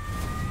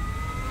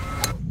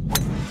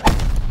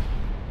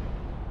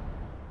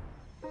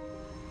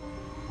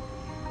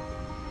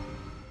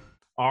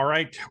 All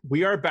right,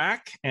 we are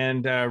back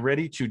and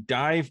ready to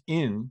dive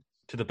in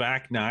to the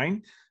back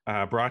nine,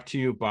 brought to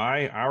you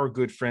by our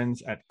good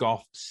friends at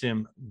Golf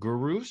Sim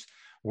Gurus.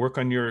 Work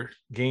on your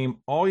game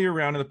all year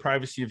round in the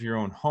privacy of your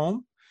own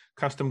home.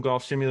 Custom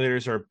golf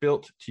simulators are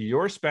built to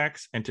your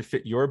specs and to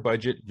fit your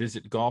budget.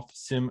 Visit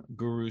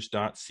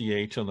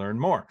golfsimgurus.ca to learn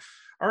more.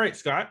 All right,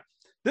 Scott,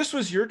 this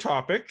was your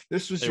topic.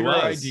 This was your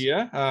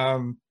idea.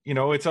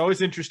 It's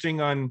always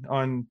interesting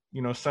on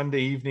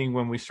Sunday evening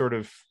when we sort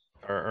of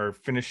are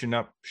finishing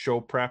up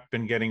show prep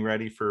and getting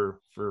ready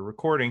for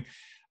recording.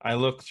 I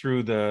look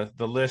through the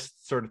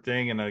list sort of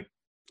thing and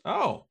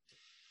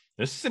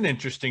this is an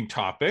interesting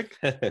topic.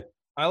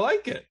 I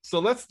like it. So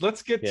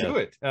let's get to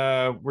it.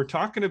 We're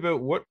talking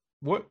about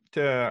what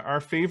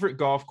our favorite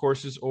golf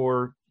courses,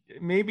 or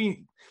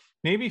maybe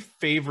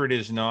favorite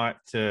is not,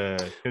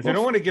 because I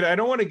don't want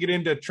to get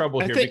into trouble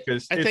here,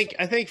 because I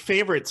think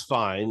favorite's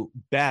fine.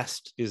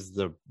 Best is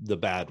the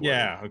bad one.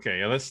 Yeah.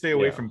 Okay. Let's stay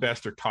away from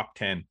best or top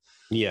 10.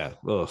 Yeah.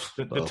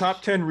 The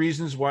top 10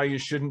 reasons why you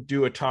shouldn't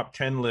do a top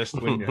 10 list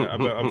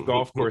of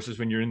golf courses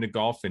when you're in the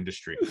golf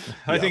industry.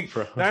 I think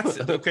that's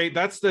okay.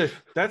 That's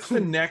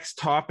the next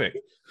topic.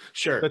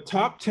 Sure. The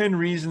top 10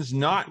 reasons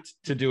not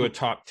to do a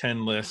top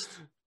 10 list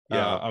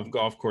of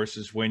golf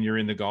courses when you're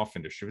in the golf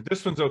industry. But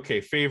this one's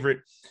okay. Favorite.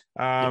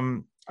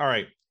 All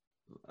right.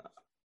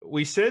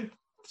 We said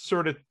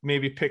sort of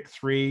maybe pick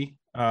three.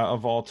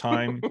 of all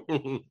time.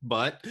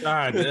 But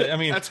God, I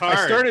mean, that's hard.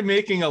 I started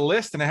making a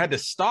list and I had to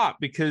stop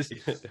because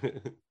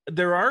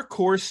there are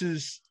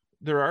courses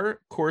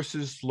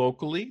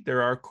locally,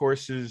 there are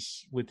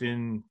courses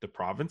within the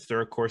province, there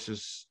are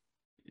courses,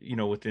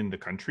 within the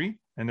country,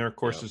 and there are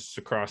courses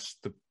across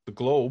the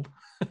globe.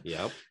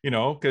 Yep.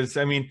 Because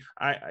I mean,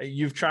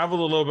 you've traveled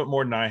a little bit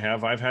more than I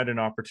have. I've had an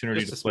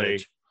opportunity to play,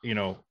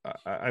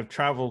 I've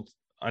traveled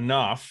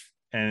enough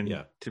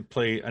and to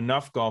play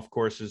enough golf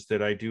courses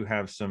that I do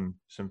have some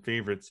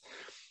favorites.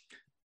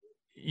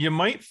 You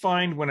might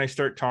find when I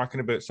start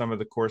talking about some of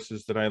the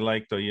courses that I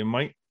like, though, you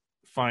might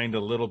find a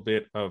little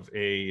bit of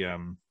a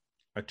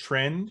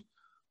trend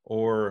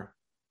or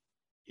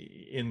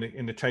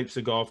in the types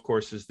of golf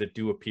courses that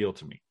do appeal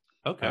to me.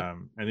 Okay.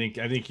 I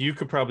think you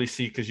could probably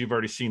see, because you've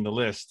already seen the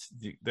list,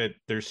 that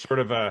there's sort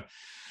of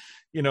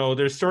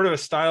a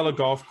style of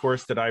golf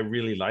course that I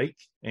really like.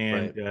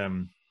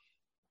 And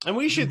and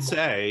we should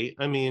say,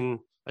 I mean,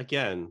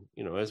 again,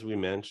 as we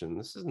mentioned,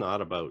 this is not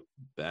about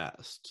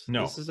best.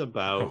 No, this is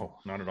about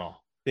not at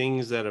all.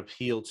 Things that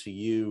appeal to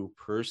you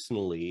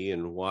personally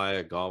and why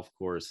a golf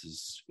course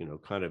is,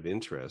 kind of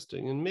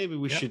interesting. And maybe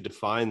we should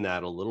define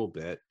that a little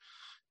bit,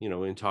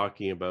 in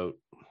talking about,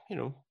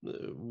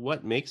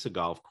 what makes a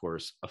golf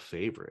course a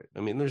favorite.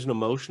 I mean, there's an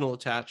emotional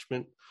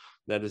attachment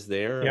that is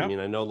there. I mean,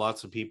 I know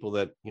lots of people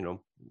that,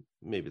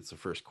 maybe it's the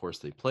first course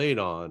they played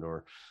on,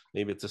 or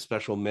maybe it's a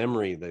special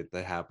memory that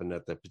happened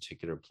at that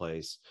particular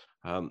place.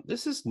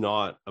 This is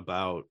not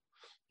about,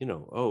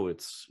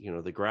 it's,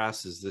 the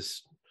grass is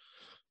this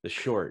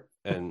short,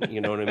 and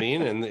you know what I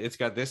mean, and it's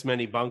got this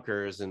many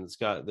bunkers, and it's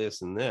got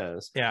this and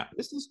this.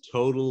 This is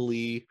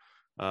totally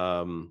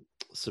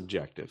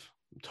subjective,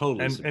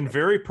 and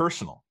very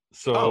personal.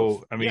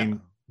 So I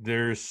mean,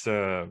 there's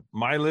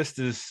my list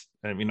is,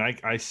 I mean,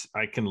 I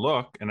can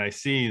look and I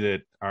see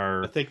that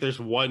I think there's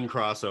one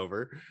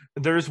crossover.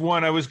 There's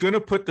one. I was going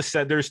to put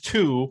there's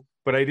two,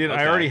 but I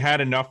already had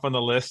enough on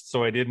the list,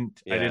 so I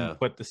didn't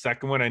put the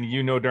second one. And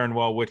you know darn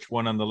well which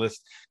one on the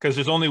list, because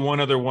there's only one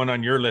other one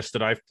on your list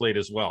that I've played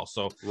as well.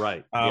 So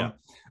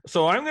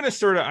so I'm going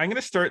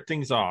to start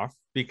things off,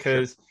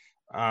 because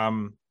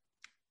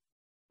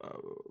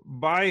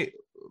by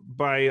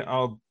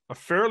a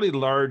fairly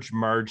large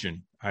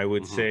margin, I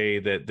would say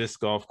that this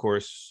golf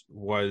course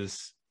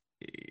was,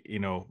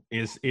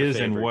 is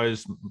and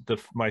was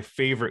my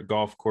favorite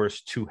golf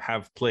course to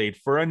have played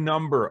for a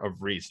number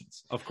of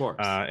reasons. Of course.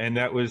 And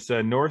that was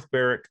North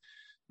Berwick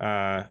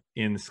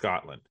in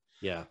Scotland.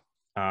 Yeah.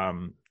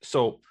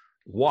 So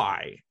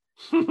why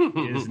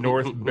is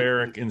North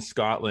Berwick in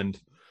Scotland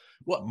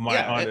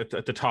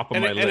at the top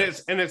of my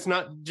list? And it's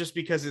not just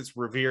because it's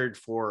revered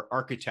for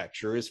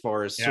architecture, as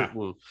far as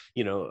certain,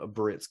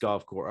 Brits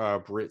golf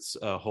course,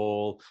 Brits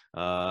hole,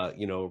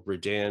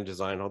 Redan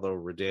design, although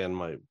Redan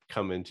might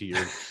come into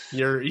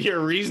your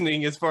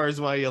reasoning as far as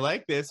why you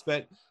like this.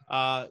 But,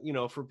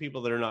 for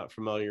people that are not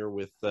familiar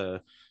with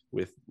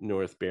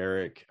North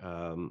Berwick,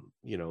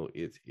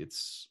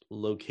 it's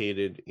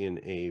located in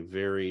a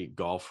very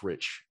golf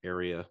rich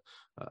area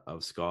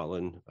of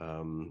Scotland,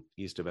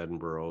 east of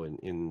Edinburgh,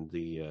 in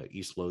the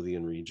East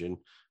Lothian region.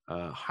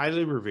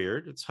 Highly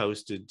revered. It's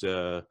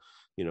hosted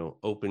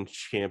Open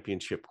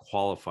Championship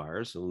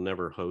qualifiers. It'll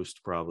never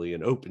host probably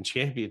an Open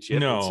Championship.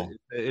 No,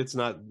 it's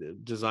not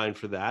designed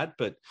for that,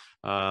 but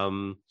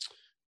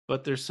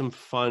there's some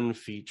fun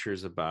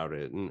features about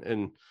it,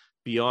 and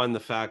beyond the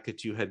fact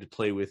that you had to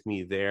play with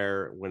me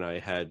there when I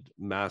had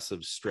massive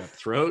strep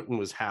throat and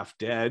was half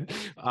dead.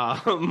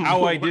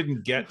 How I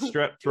didn't get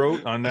strep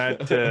throat on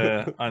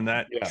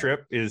that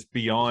trip is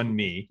beyond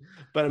me.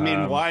 But I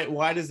mean,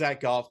 why does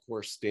that golf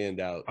course stand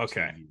out?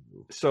 Okay,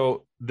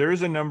 so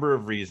there's a number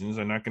of reasons.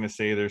 I'm not going to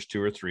say there's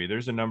two or three.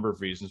 There's a number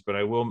of reasons, but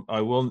I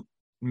will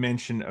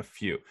mention a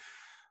few.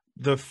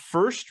 The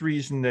first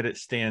reason that it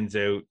stands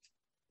out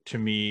to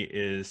me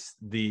is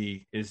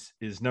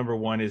number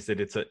one, is that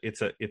it's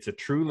a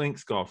true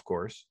links golf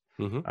course.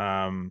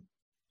 And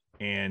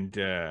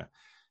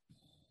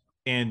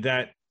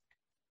that,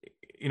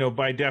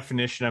 by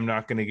definition, I'm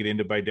not going to get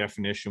into by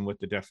definition what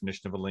the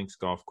definition of a links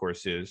golf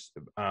course is,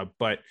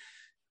 but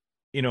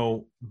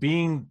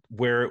being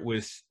where it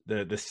was,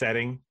 the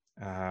setting,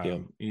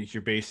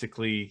 you're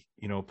basically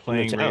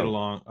playing right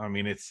along. I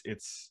mean,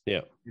 it's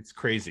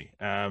crazy.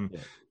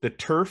 The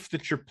turf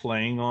that you're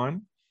playing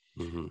on,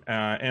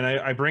 and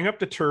I bring up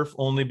the turf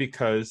only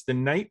because the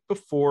night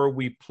before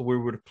we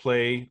would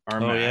play our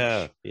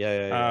match,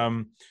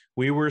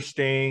 we were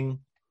staying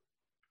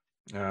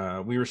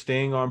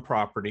on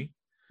property,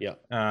 at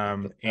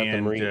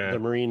the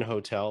Marine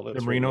Hotel. The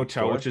Marine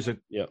Hotel, which is a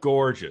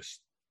gorgeous,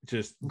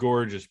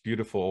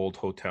 beautiful old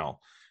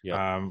hotel.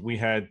 We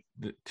had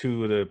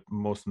two of the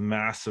most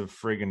massive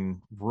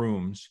friggin'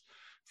 rooms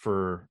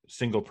for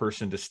single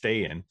person to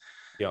stay in.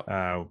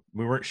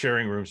 We weren't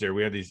sharing rooms there.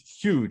 We had these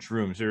huge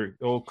rooms. They're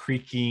all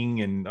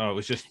creaking, and it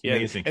was just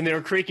amazing. And they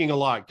were creaking a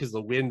lot because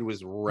the wind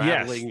was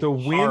rattling. The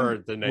wind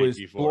hard the night was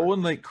before,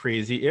 blowing like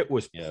crazy. It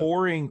was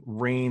pouring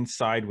rain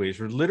sideways.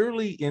 We're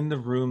literally in the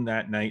room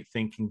that night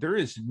thinking there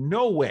is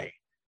no way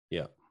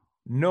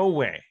no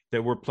way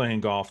that we're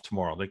playing golf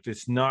tomorrow. Like,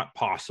 it's not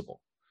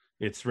possible.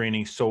 It's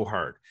raining so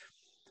hard.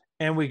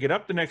 And we get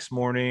up the next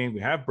morning,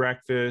 we have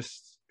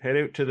breakfast, head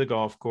out to the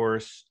golf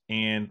course,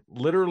 and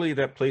literally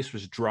that place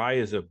was dry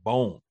as a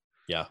bone.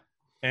 Yeah.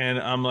 And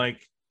I'm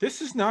like,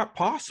 this is not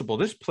possible.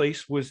 This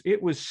place was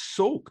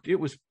soaked. It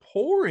was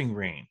pouring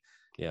rain.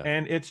 Yeah.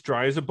 And it's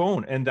dry as a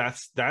bone. And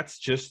that's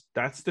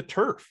the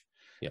turf.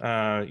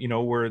 Yeah.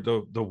 Where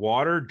the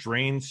water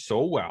drains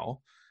so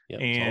well. Yeah,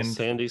 and it's all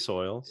sandy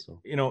soil.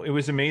 So it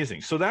was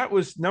amazing. So that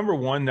was number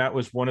one. That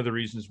was one of the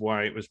reasons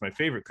why it was my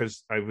favorite,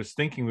 because I was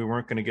thinking we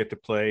weren't going to get to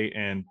play,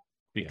 and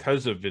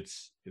because of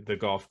the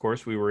golf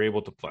course, we were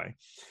able to play.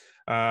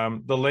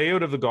 The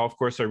layout of the golf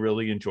course I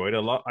really enjoyed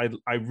a lot.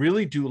 I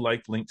really do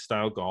like link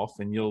style golf,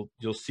 and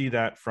you'll see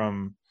that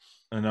from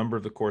a number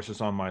of the courses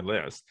on my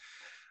list.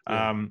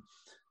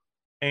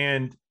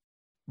 And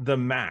the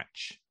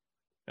match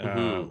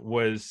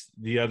was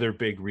the other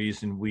big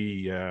reason.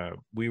 We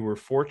were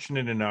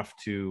fortunate enough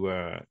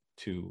to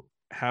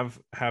have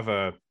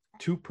a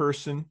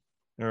 2-person,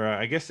 or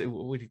I guess it's a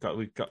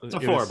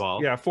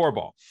 4-ball. Yeah,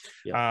 4-ball.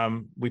 Yeah.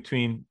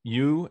 Between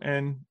you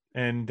and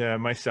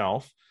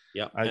myself.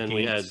 Yeah, and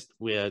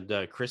we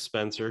had Chris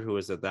Spencer, who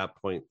was at that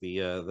point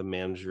the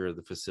manager of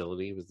the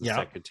facility. He was the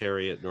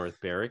secretary at North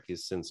Barrack.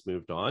 He's since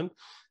moved on.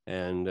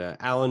 And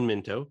Alan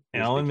Minto.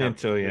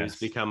 Who's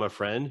become a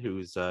friend,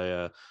 who's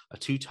a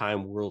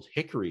 2-time World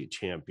Hickory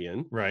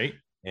champion. Right.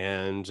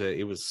 And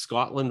it was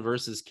Scotland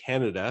versus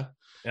Canada.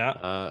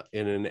 Yeah.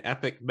 In an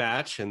epic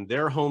match, and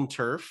their home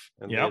turf.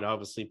 And they'd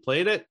obviously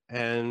played it.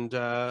 And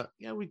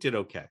we did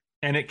okay.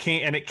 And it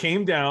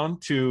came down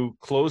to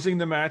closing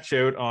the match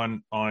out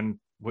on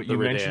what you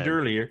mentioned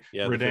earlier.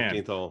 Yeah, Redan.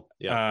 The 15th hole.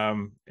 Yeah.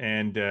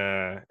 And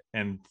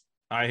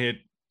I hit,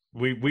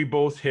 we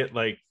both hit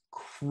like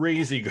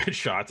crazy good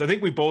shots. I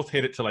think we both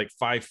hit it to like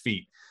 5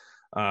 feet.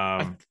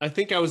 I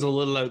think I was a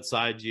little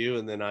outside you,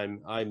 and then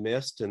I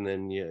missed, and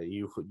then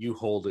you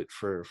hold it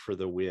for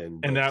the win.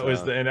 And that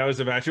was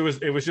the match.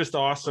 It was just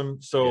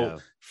awesome. So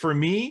for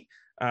me,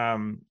 a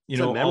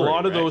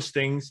lot of those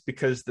things,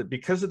 because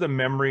of the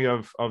memory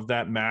of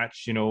that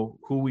match,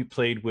 who we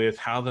played with,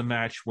 how the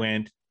match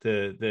went,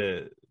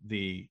 the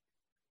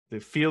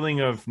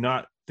feeling of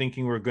not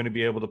thinking we're going to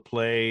be able to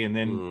play, and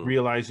then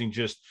realizing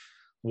just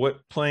what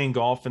playing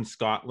golf in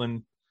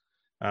Scotland,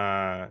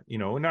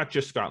 not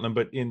just Scotland,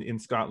 but in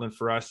Scotland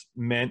for us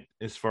meant,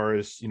 as far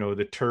as,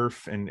 the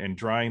turf and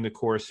drying the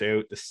course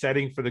out, the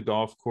setting for the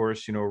golf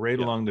course, right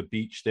along the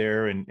beach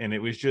there. And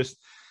it was just,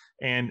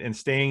 and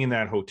staying in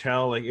that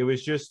hotel, like, it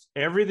was just,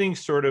 everything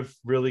sort of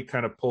really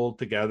kind of pulled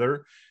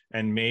together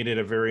and made it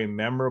a very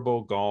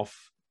memorable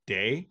golf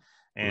day.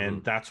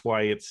 And that's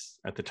why it's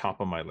at the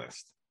top of my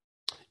list.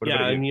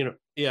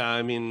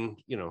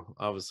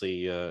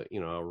 Obviously,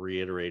 I'll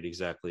reiterate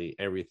exactly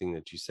everything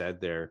that you said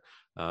there.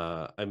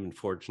 I've been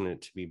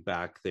fortunate to be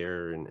back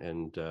there,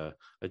 and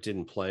I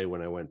didn't play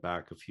when I went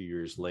back a few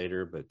years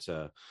later, but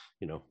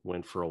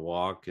went for a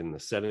walk, and the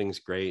setting's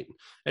great.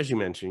 As you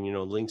mentioned,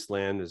 links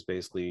land is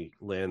basically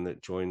land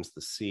that joins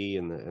the sea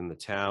and the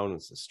town.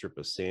 It's a strip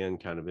of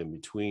sand kind of in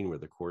between where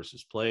the course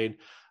is played.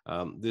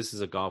 This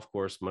is a golf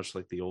course, much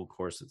like the old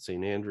course at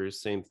St.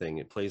 Andrews. Same thing.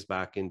 It plays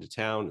back into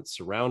town. It's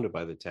surrounded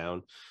by the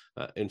town.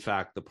 In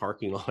fact, the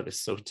parking lot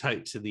is so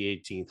tight to the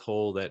 18th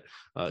hole that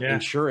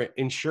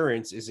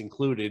insurance is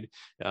included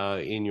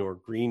in your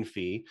green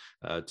fee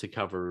to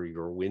cover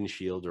your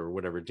windshield or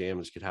whatever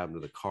damage could happen to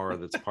the car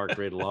that's parked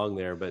right along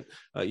there. But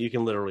you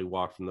can literally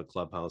walk from the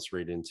clubhouse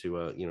right into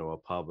a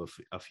pub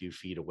a few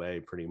feet away,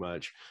 pretty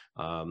much.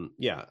 A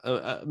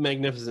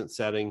magnificent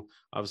setting.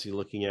 Obviously,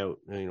 looking out,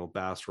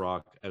 Bass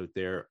Rock out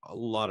there. A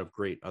lot of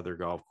great other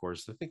golf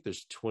courses. I think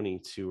there's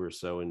 22 or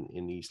so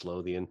in East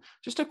Lothian.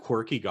 Just a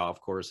quirky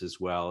golf course as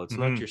well. It's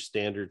not your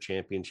standard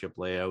championship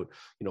layout.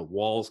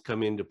 Walls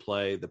come into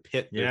play. The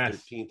pit, the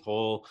 13th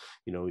hole.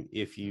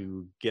 If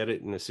you get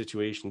it in a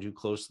situation too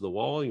close to the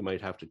wall, you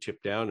might have to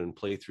chip down and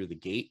play through the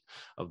gate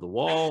of the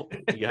wall.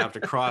 You have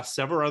to cross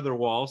several other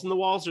walls, and the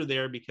walls are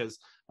there because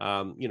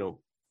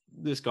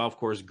this golf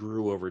course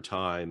grew over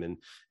time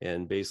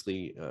and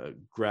basically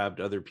grabbed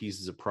other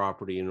pieces of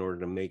property in order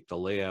to make the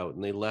layout,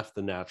 and they left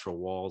the natural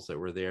walls that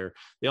were there.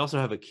 They also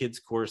have a kids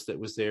course that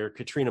was there.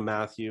 Katrina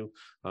Matthew,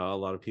 a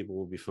lot of people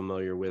will be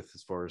familiar with,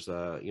 as far as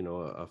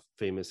a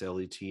famous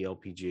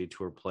LPGA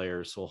Tour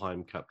player,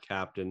 Solheim Cup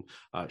captain.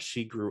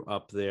 She grew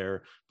up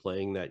there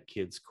playing that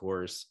kids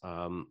course.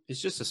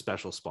 It's just a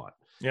special spot.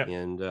 Yeah.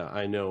 And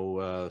I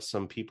know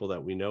some people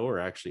that we know are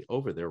actually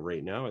over there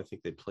right now. I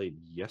think they played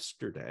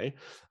yesterday.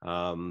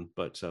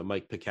 But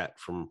Mike Paquette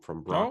from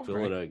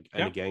Brockville and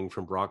a gang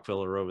from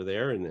Brockville are over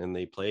there, and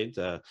they played.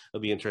 It'll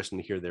be interesting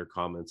to hear their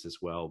comments as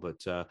well.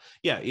 But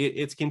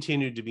it's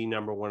continued to be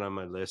number one on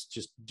my list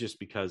just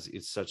because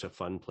it's such a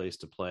fun place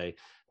to play.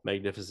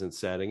 magnificent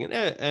setting,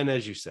 and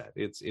as you said,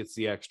 it's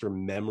the extra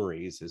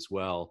memories as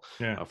well,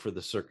 for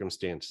the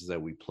circumstances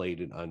that we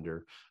played it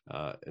under,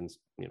 and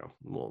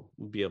we'll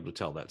be able to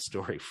tell that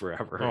story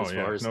forever.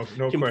 Far as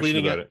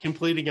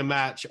completing a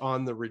match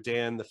on the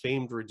Redan, the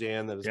famed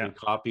Redan that has been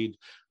copied,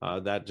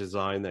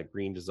 that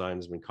green design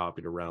has been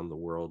copied around the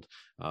world,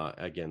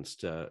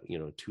 against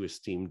two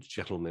esteemed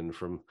gentlemen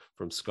from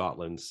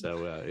Scotland.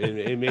 So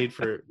it made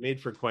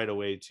for quite a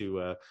way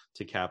to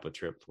cap a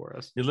trip for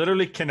us. You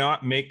literally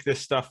cannot make this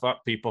stuff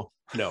up, people.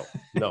 No,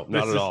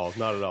 not at all.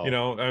 Not at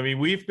all. I mean,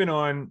 we've been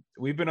on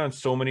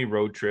so many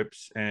road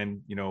trips,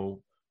 and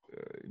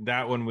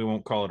that one we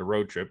won't call it a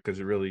road trip because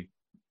it really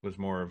was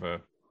more of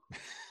a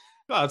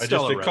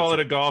call it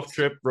a golf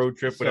trip, road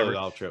trip, whatever.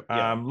 Golf trip.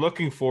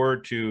 Looking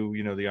forward to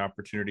the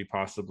opportunity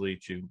possibly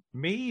to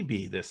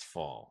maybe this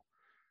fall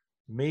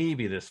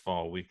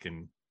we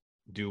can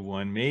do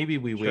one. Maybe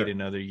we wait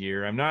another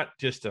year. I'm not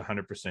just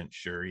 100%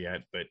 sure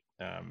yet, but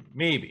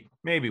maybe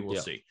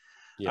we'll see.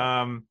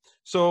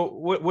 So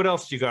what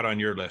else you got on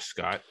your list,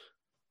 Scott?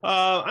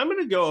 I'm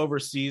going to go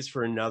overseas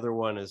for another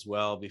one as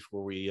well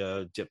before we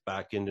dip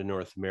back into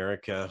North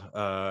America.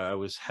 I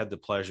had the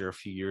pleasure a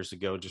few years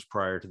ago, just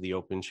prior to the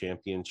Open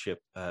Championship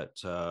at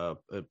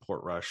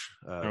Portrush,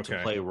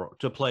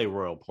 to play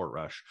Royal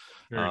Portrush.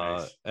 Very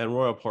nice. And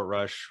Royal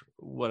Portrush,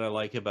 what I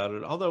like about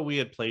it, although we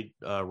had played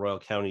Royal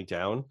County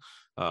Down,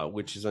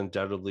 which is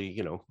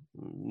undoubtedly,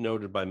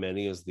 noted by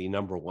many as the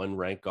 #1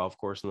 ranked golf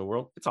course in the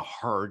world. It's a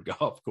hard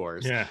golf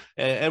course. Yeah.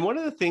 And one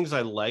of the things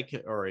I like,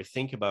 or I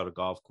think about a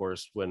golf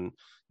course when,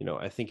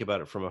 I think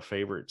about it from a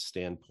favorite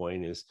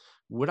standpoint, is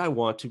would I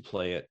want to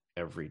play it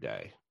every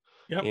day?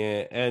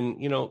 Yep. And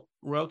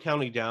Royal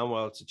County Down,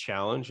 while it's a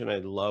challenge, and I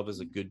love as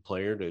a good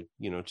player to,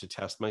 to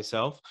test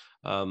myself,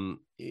 and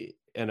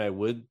I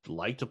would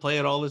like to play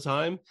it all the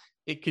time,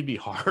 it could be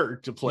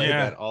hard to play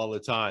that all the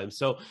time.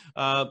 So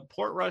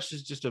Portrush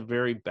is just a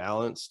very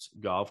balanced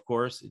golf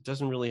course. It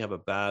doesn't really have a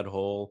bad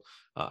hole.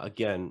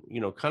 Again,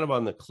 kind of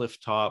on the cliff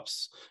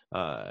tops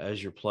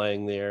as you're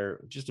playing there,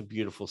 just a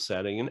beautiful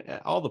setting.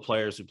 And all the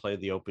players who played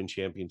the Open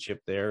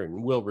Championship there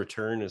and will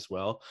return as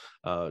well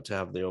to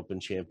have the Open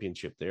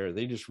Championship there,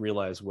 they just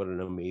realize what an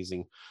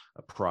amazing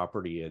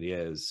property it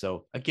is.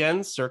 So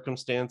again,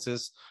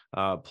 circumstances,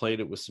 played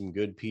it with some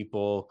good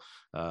people.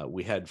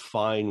 We had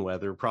fine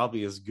weather,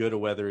 probably as good a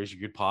weather as you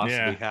could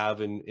possibly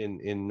have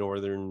in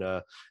northern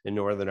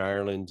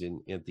Ireland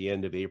at the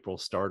end of April,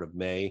 start of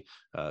May.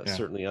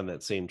 Certainly on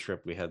that same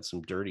trip, we had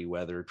some dirty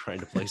weather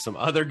trying to play some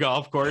other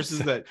golf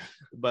courses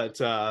but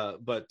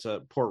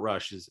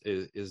Portrush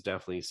is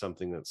definitely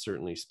something that's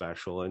certainly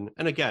special. And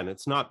again,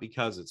 it's not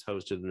because it's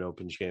hosted an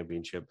Open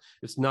Championship.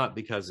 It's not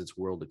because it's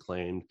world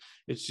acclaimed.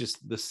 It's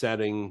just the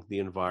setting, the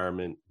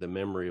environment, the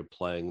memory of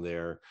playing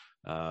there,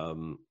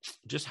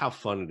 just how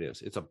fun it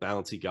is. It's a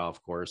bouncy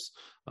golf course.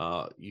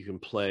 You can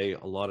play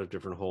a lot of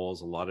different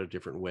holes, a lot of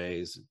different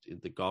ways.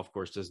 The golf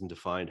course doesn't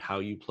define how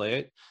you play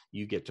it.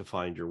 You get to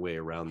find your way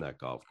around that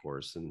golf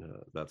course, and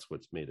that's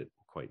what's made it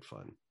quite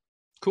fun.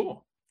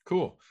 Cool.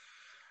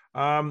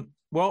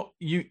 Well,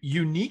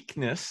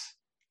 uniqueness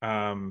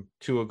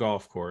to a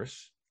golf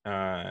course,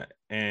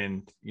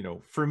 and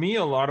for me,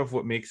 a lot of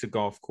what makes a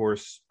golf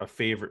course a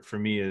favorite for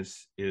me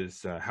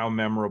is how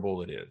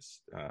memorable it is.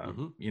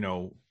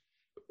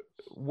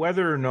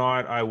 Whether or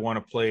not I want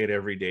to play it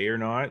every day or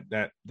not,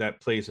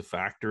 that plays a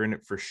factor in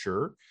it for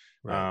sure.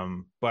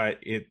 Right. But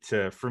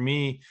it for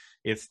me,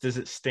 does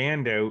it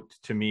stand out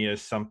to me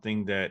as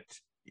something that,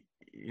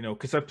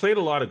 because I played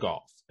a lot of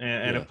golf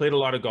and I played a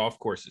lot of golf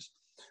courses.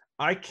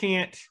 I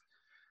can't.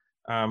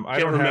 I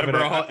don't remember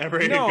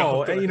every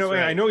golf course,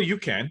 right. I know you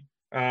can.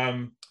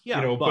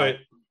 But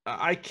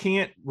I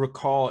can't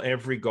recall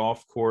every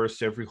golf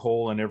course, every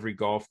hole, and every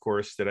golf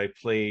course that I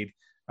played.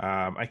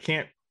 I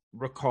can't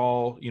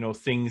recall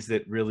things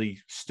that really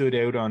stood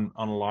out on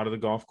a lot of the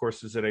golf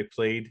courses that I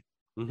played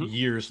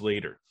years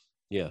later.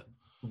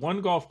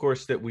 One golf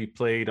course that we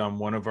played on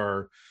one of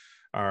our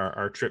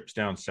trips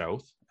down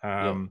south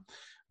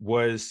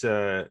was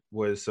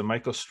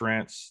Michael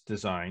Strant's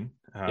design,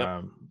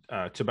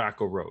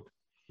 Tobacco Road.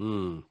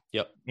 And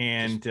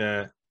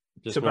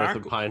just north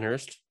of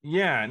Pinehurst.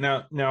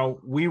 Now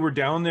we were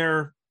down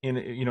there in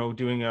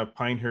doing a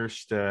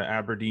Pinehurst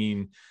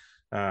Aberdeen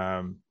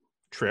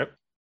trip.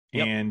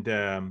 And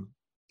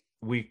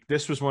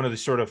this was one of the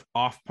sort of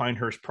off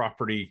Pinehurst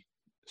property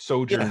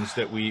sojourns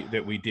that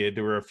we did.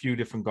 There were a few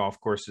different golf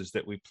courses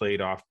that we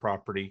played off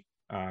property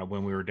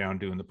when we were down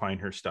doing the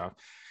Pinehurst stuff,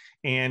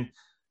 and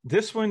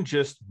this one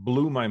just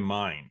blew my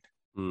mind.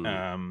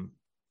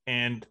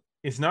 And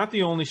it's not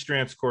the only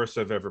Strant's course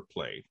I've ever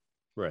played,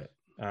 right?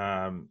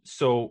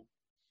 So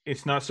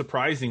it's not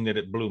surprising that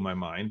it blew my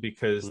mind,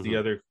 because the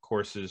other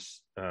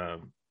courses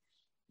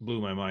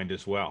blew my mind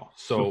as well.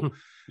 So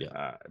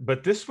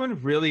but this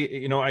one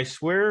really, I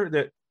swear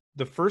that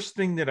the first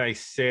thing that I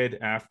said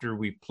after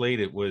we played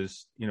it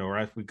was, or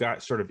as we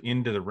got sort of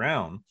into the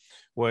round,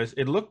 was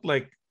it looked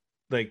like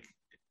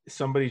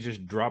somebody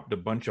just dropped a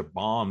bunch of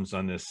bombs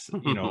on this,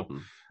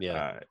 on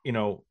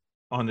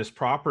this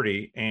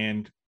property.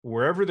 And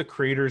wherever the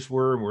craters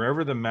were,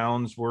 wherever the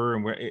mounds were,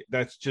 and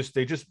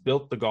they just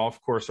built the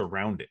golf course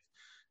around it.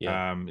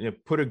 Yeah.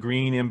 Put a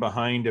green in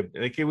behind it.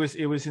 Like it was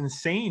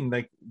insane.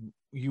 Like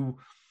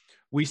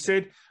we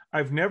said,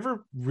 I've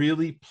never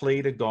really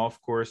played a golf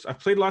course. I've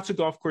played lots of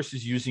golf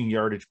courses using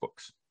yardage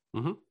books.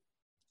 Mm-hmm.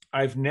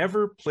 I've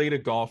never played a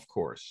golf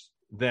course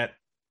that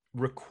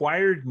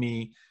required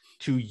me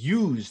to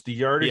use the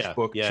yardage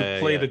book to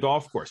play the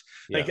golf course.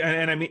 Like,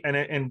 and I mean,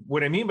 and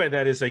what I mean by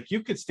that is, like,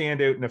 you could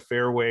stand out in a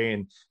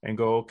fairway and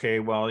go, okay,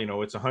 well,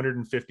 it's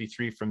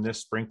 153 from this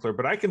sprinkler,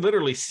 but I can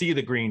literally see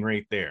the green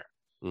right there.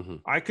 Mm-hmm.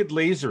 I could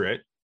laser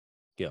it.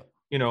 Yeah.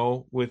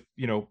 With,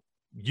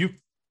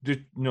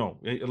 no,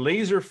 a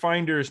laser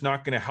finder is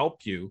not going to help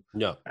you.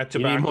 No, at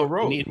Tobacco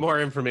Road. You need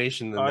more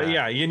information than that.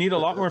 Yeah, you need a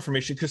lot more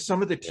information, because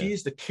some of the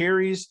tees, the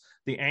carries,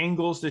 the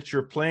angles that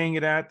you're playing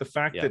it at, the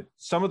fact that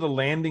some of the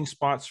landing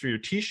spots for your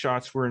tee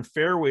shots were in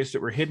fairways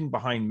that were hidden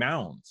behind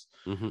mounds.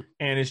 Mm-hmm.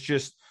 And it's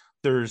just,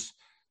 there's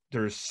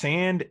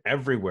sand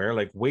everywhere,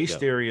 like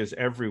waste areas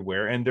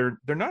everywhere. And they're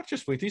not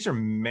just waste, these are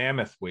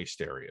mammoth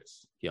waste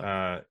areas.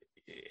 Yeah.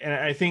 And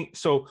I think,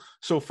 so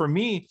for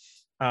me,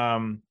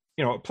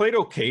 it played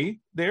okay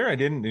there. I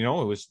didn't, it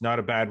was not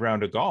a bad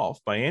round of golf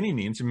by any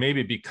means. And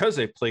maybe because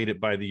I played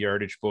it by the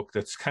yardage book,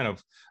 that's kind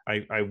of,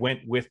 I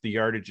went with the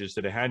yardages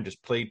that I had and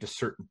just played to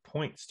certain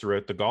points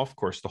throughout the golf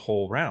course the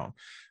whole round.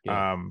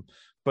 Yeah.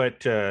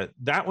 But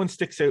that one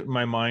sticks out in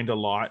my mind a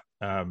lot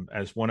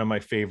as one of my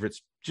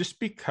favorites, just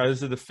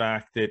because of the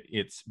fact that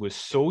it was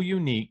so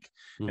unique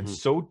and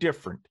so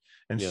different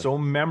and so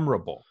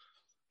memorable.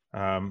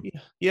 I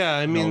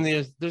mean,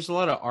 there's a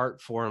lot of art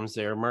forms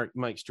there.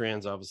 Mike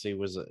Strands obviously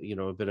was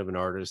a bit of an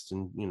artist,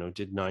 and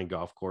did 9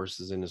 golf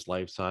courses in his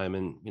lifetime.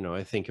 And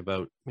I think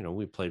about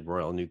we played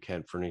Royal New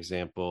Kent, for an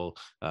example,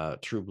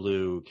 True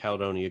Blue,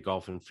 Caledonia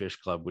Golf and Fish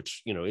Club,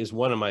 which is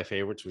one of my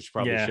favorites, which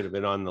probably should have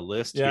been on the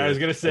list. Yeah, I was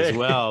gonna say as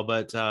well,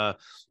 but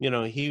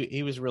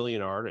he was really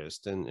an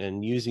artist,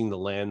 and using the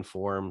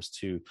landforms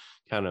to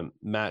kind of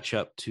match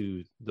up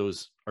to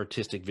those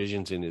artistic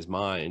visions in his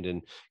mind,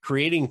 and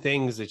creating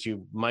things that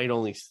you might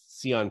only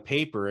see on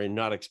paper and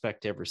not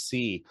expect to ever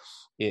see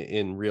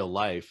in real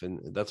life.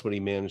 And that's what he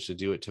managed to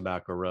do at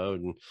Tobacco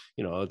Road. And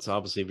it's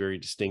obviously very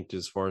distinct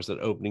as far as that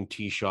opening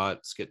tee shot.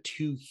 It's got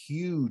 2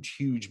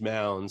 huge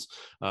mounds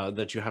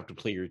that you have to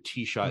play your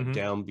tee shot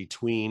down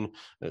between.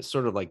 It's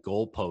sort of like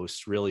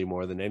goalposts, really,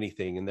 more than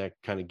anything, and that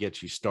kind of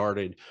gets you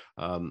started.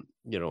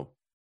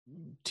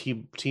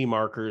 Tee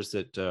markers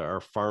that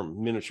are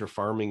miniature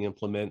farming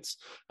implements,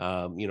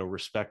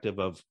 respective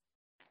of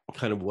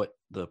kind of what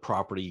the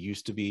property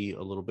used to be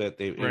a little bit.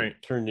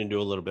 It turned into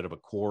a little bit of a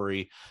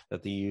quarry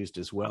that they used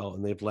as well,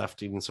 and they've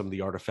left even some of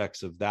the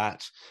artifacts of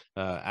that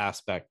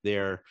aspect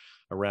there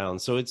around.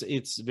 So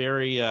it's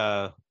very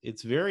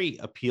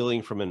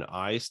appealing from an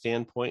eye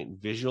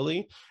standpoint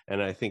visually, and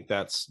I think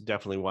that's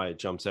definitely why it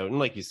jumps out. And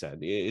like you said,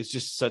 it's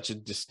just such a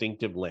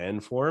distinctive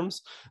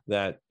landforms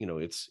that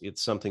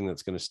it's something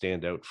that's going to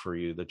stand out for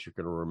you, that you're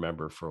going to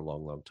remember for a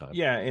long time.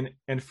 Yeah,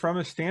 and from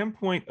a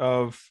standpoint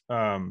of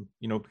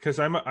because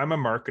I'm a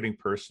marketing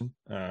person,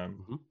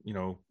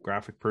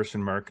 graphic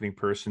person, marketing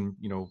person,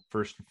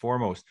 first and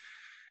foremost.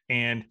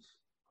 And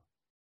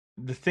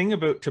the thing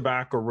about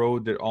Tobacco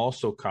Road that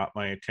also caught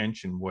my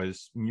attention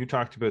was when you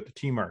talked about the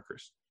tee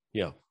markers.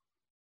 Yeah.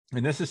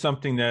 And this is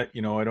something that,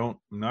 I'm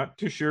not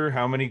too sure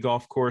how many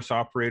golf course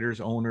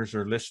operators, owners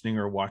are listening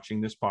or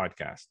watching this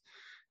podcast.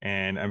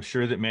 And I'm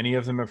sure that many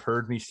of them have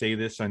heard me say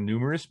this on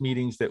numerous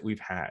meetings that we've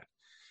had.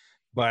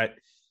 But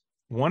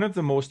one of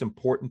the most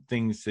important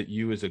things that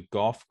you as a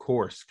golf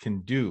course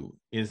can do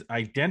is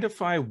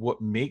identify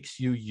what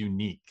makes you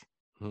unique.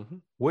 Mm-hmm.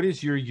 What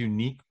is your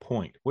unique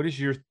point? What is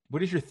your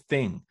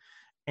thing?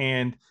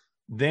 And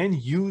then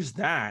use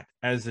that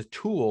as a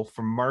tool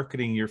for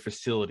marketing your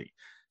facility.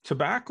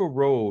 Tobacco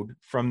Road,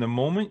 from the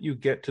moment you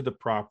get to the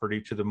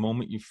property to the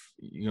moment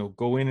you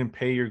go in and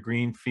pay your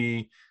green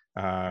fee,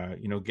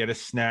 get a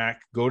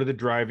snack, go to the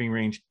driving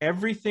range,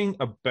 everything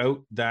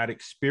about that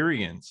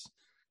experience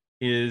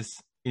is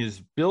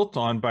built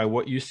on by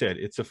what you said.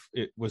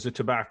 It was a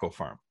tobacco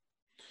farm.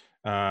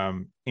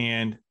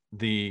 And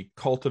the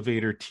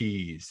cultivator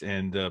tees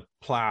and the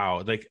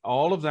plow, like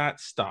all of that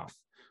stuff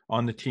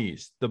on the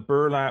tees, the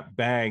burlap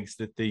bags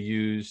that they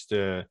used,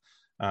 for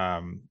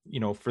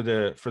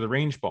the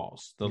range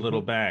balls, the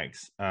little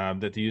bags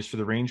that they use for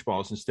the range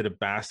balls instead of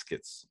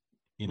baskets,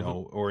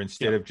 or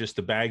instead of just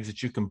the bags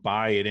that you can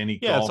buy at any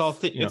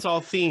golf. It's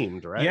all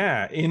themed, right?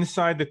 Yeah,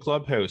 inside the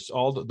clubhouse,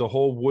 all the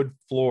whole wood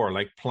floor,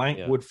 like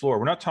plank wood floor.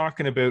 We're not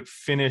talking about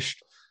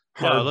finished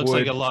hardwood. No, it looks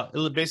like a log.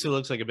 It basically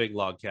looks like a big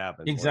log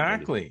cabin.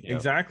 Exactly.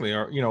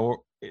 Or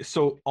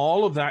so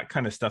all of that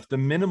kind of stuff. The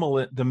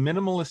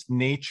minimalist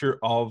nature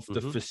of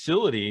the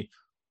facility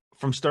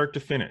from start to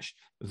finish.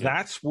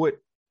 That's what.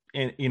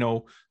 And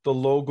the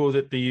logo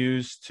that they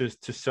use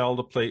to sell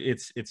the play,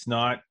 it's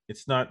not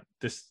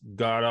this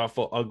god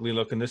awful ugly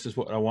look, and this is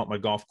what I want my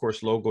golf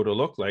course logo to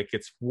look like.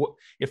 It's what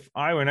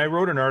when I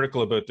wrote an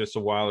article about this a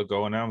while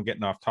ago, and now I'm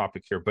getting off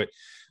topic here, but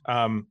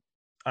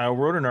I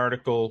wrote an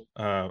article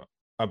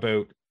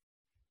about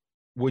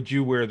would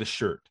you wear the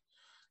shirt?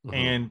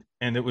 And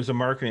it was a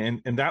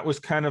marketing, and that was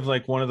kind of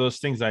like one of those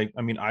things. I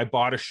mean, I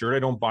bought a shirt. I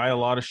don't buy a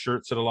lot of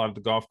shirts at a lot of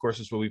the golf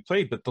courses where we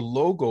played, but the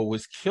logo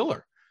was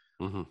killer.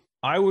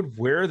 I would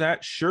wear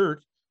that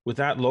shirt with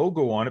that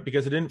logo on it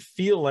because it didn't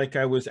feel like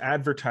I was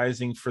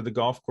advertising for the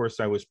golf course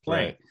I was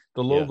playing. Right.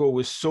 The logo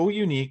was so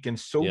unique and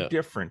so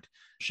different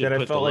that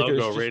I felt like it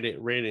was just...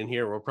 right in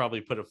here. We'll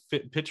probably put a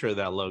picture of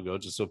that logo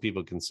just so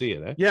people can see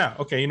it. Yeah.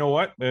 Okay. You know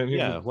what? Why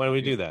don't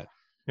we do that?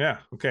 Yeah.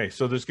 Okay.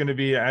 So there's going to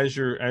be, as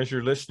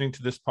you're listening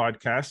to this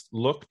podcast,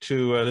 look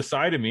to the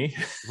side of me.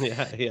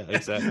 Yeah.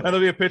 Exactly. And there'll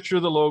be a picture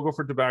of the logo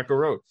for Tobacco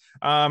Road.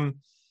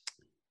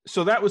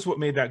 So that was what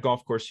made that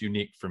golf course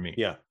unique for me.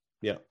 Yeah.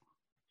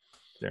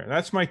 There,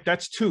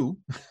 that's two.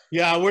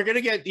 Yeah, we're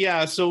gonna get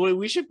so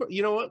we should,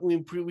 you know what,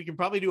 we can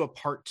probably do a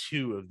part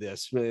 2 of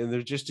this,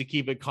 just to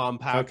keep it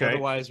compact. Okay.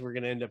 Otherwise we're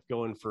gonna end up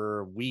going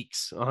for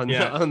weeks on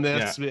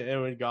this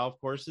and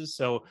golf courses.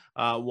 So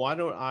why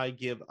don't I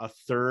give a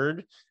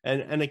third,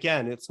 and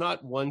again, it's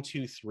not 1,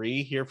 2,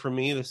 3 here for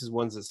me. This is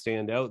ones that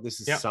stand out.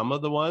 This is some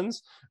of the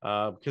ones,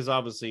 because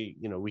obviously,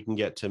 you know, we can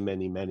get to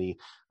many.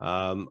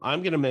 I'm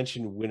gonna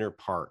mention Winter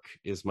Park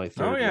is my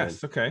third. Oh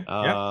yes, one. Okay.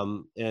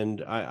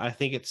 And I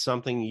think it's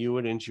something you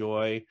would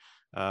enjoy.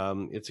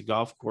 It's a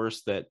golf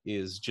course that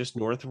is just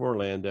north of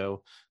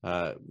Orlando.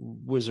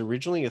 Was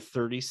originally a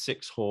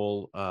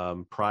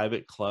 36-hole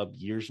private club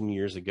years and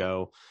years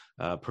ago.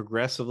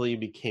 Progressively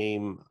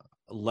became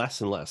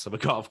less and less of a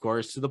golf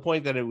course, to the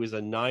point that it was a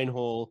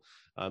 9-hole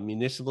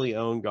municipally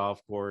owned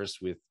golf course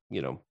with,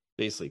 you know,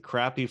 basically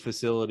crappy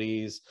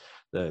facilities.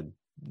 The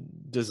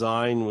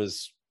design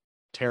was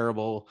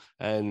terrible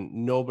and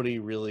nobody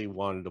really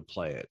wanted to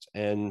play it.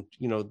 And,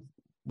 you know,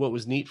 what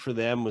was neat for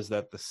them was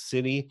that the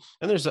city,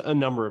 and there's a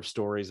number of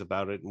stories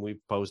about it, and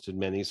we've posted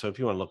many. So if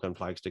you want to look on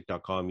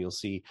flagstick.com, you'll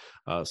see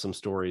some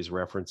stories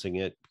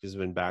referencing it, because I've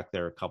been back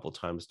there a couple of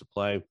times to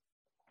play.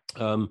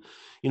 You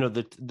know,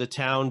 the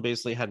town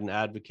basically had an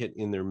advocate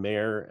in their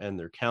mayor and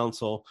their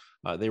council.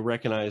 They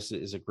recognized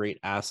it as a great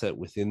asset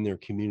within their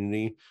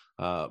community,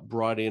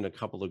 brought in a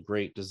couple of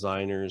great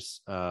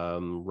designers,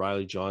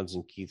 Riley Johns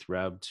and Keith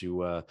Rebb, to,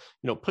 you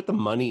know, put the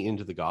money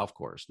into the golf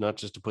course, not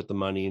just to put the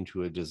money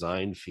into a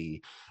design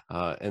fee.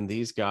 And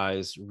these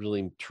guys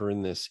really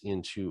turned this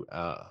into,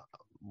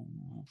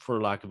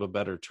 for lack of a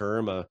better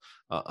term,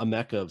 a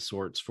mecca of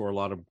sorts for a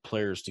lot of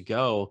players to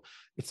go.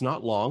 It's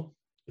not long.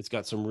 It's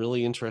got some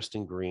really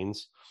interesting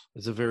greens.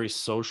 It's a very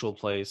social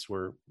place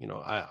where, you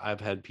know,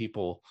 I've had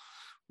people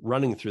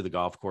running through the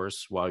golf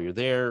course while you're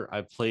there.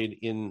 I've played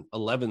in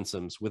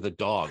 11somes with a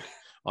dog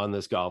on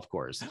this golf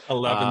course.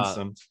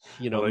 11somes.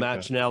 You know, like Matt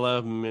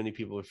Janella, many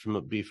people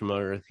be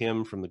familiar with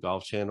him from the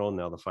Golf Channel,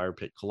 now the Fire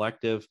Pit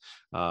Collective,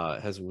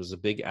 was a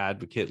big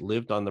advocate,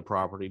 lived on the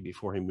property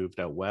before he moved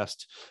out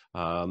west.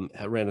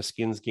 Ran a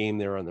skins game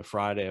there on the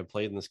Friday. I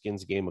played in the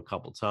skins game a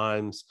couple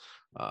times.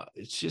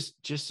 It's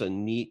just a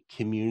neat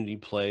community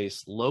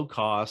place, low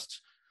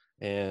cost,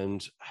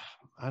 and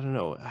I don't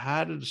know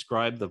how to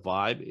describe the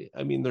vibe.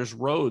 I mean, there's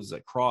roads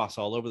that cross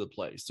all over the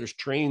place. There's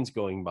trains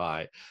going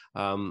by.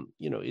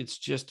 You know, it's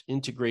just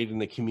integrated in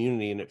the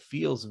community, and it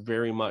feels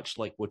very much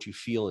like what you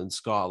feel in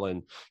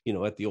Scotland, you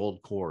know, at the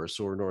Old Course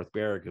or North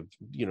Berwick, of,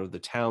 you know, the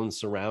towns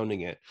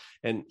surrounding it,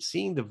 and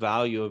seeing the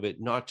value of it,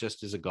 not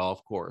just as a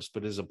golf course,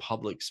 but as a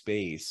public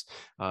space.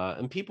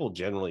 And people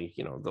generally,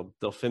 you know,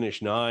 they'll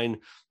finish 9,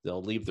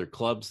 they'll leave their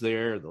clubs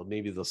there.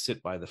 They'll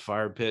sit by the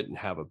fire pit and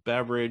have a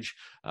beverage.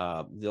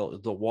 They'll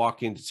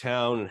walk into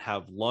town and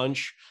have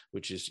lunch,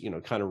 which is, you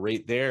know, kind of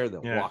right there.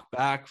 They'll walk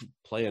back,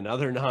 play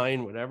another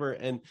 9, whatever.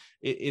 And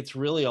it's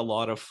really a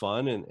lot of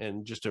fun,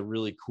 and just a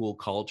really cool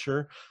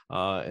culture,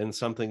 and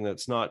something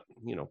that's not,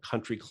 you know,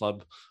 country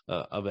club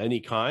of any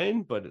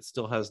kind, but it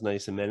still has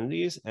nice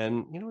amenities.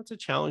 And, you know, it's a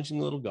challenging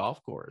little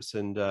golf course.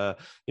 And,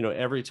 you know,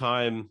 every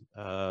time,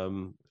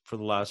 for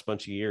the last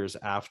bunch of years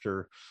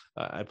after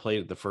I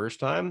played it the first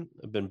time,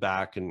 I've been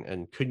back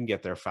and couldn't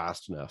get there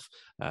fast enough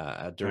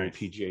during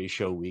PGA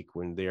show week,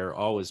 when they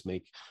always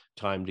make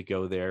time to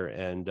go there.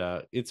 And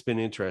it's been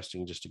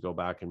interesting just to go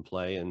back and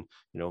play. And,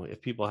 you know,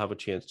 if people have a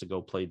chance to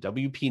go play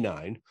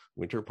WP9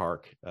 Winter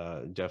Park,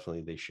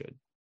 definitely they should.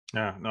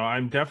 Yeah, no,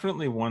 I'm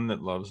definitely one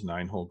that loves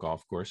 9-hole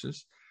golf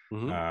courses.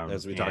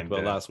 As we talked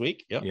about last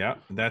week. Yeah,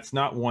 that's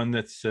not one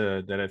that's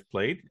that I've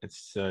played.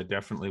 It's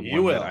definitely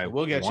one that I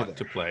want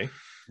to play.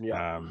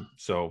 Yeah.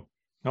 So,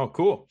 oh,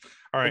 cool.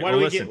 All right. Why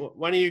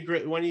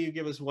don't you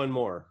give us one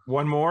more?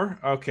 One more?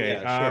 Okay.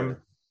 Yeah,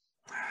 sure.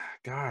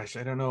 Gosh,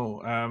 I don't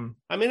know.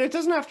 I mean, it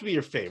doesn't have to be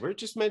your favorite.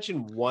 Just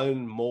mention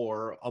one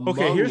more.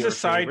 Okay. Here's a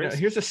side note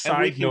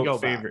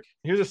favorite.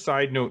 Here's a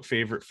side note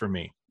favorite for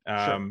me.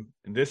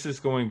 This is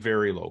going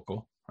very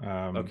local.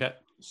 Okay.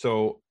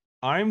 So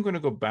I'm going to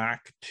go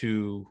back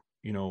to,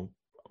 you know,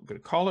 I'm going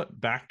to call it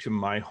back to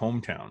my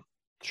hometown.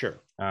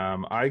 Sure.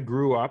 I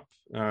grew up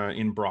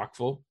in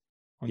Brockville,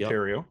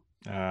 Ontario.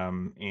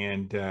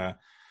 And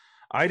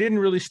I didn't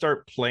really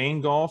start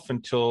playing golf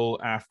until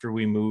after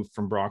we moved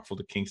from Brockville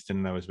to Kingston,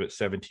 and I was about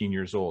 17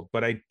 years old.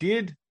 But I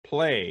did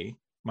play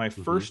my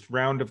first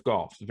round of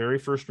golf, the very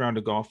first round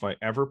of golf I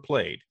ever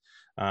played,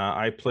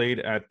 I played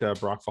at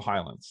Brockville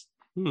Highlands.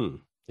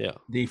 Yeah.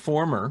 The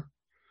former,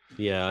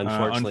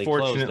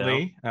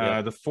 unfortunately,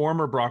 the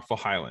former Brockville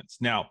Highlands.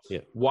 Now,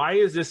 why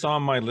is this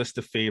on my list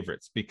of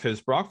favorites?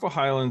 Because Brockville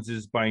Highlands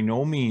is by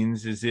no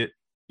means is it.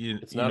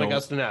 It's not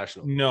Augusta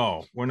National.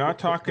 No, we're not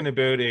talking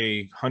about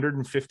a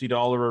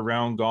 $150 a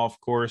round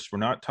golf course. We're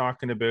not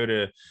talking about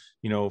a,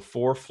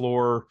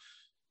 4-floor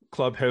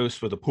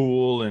clubhouse with a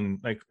pool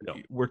and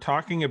we're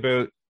talking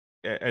about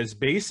as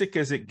basic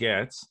as it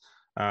gets.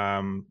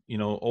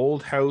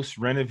 Old house,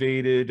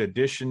 renovated,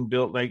 addition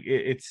built.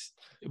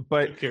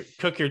 But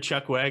cook your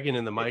chuck wagon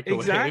in the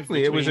microwave.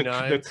 Exactly. It was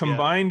the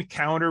combined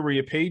counter where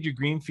you paid your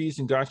green fees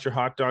and got your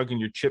hot dog and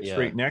your chips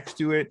right next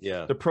to it.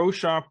 Yeah. The pro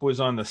shop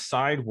was on the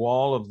side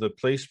wall of the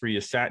place where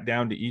you sat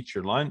down to eat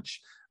your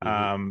lunch.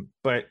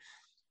 But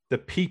the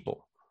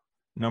people,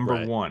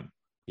 number one,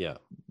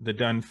 the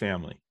Dunn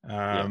family,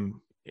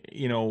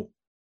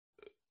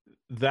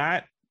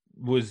 that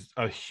was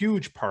a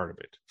huge part of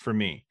it for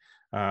me.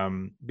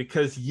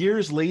 Because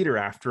years later,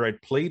 after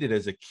I'd played it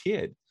as a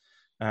kid,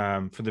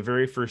 for the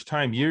very first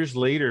time, years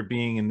later,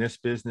 being in this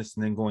business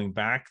and then going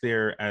back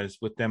there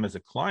with them as a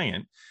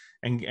client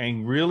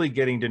and really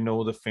getting to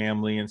know the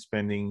family and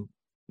spending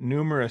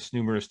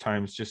numerous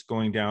times just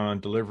going down on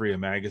delivery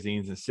of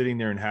magazines and sitting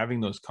there and having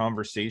those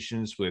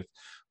conversations with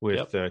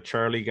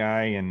Charlie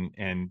Guy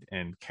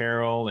and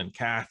Carol and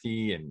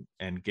Kathy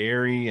and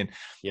Gary and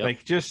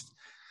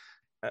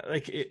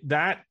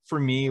that for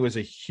me was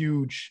a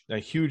huge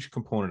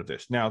component of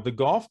this. Now the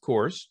golf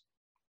course,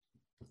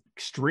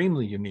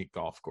 extremely unique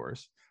golf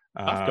course,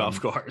 narrow golf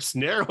course,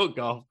 narrow,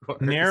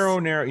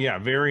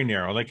 very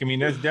narrow.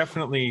 That's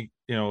definitely,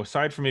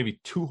 aside from maybe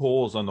 2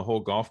 holes on the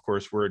whole golf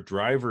course where a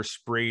driver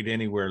sprayed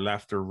anywhere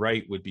left or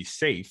right would be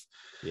safe.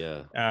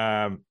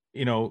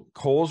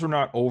 Holes were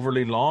not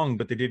overly long,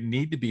 but they didn't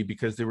need to be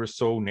because they were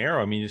so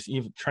narrow. Just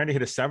even trying to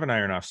hit a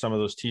 7-iron off some of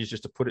those tees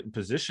just to put it in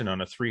position on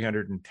a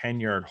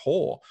 310-yard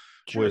hole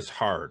was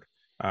hard.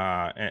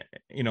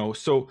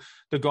 So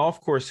the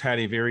golf course had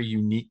a very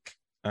unique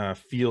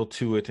feel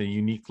to it, a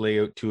unique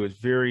layout to it,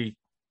 very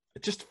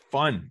just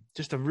fun,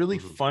 just a really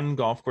fun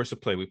golf course to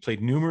play. We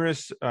played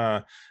numerous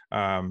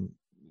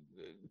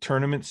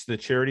tournaments, the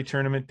charity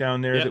tournament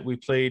down there that we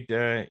played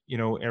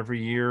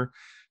every year.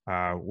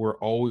 We're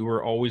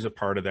always a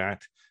part of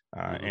that,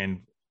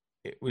 and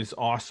it was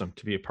awesome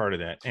to be a part of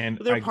that. And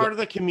they're part of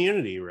the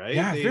community, right?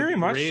 Yeah, very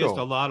much raised so.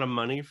 A lot of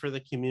money for the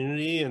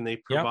community, and they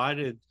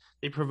provided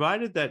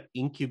that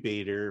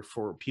incubator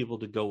for people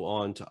to go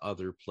on to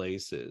other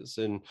places.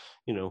 And,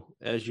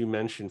 as you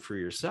mentioned for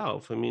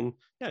yourself,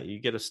 you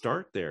get a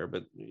start there,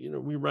 but,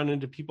 we run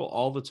into people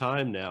all the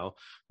time now,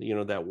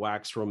 that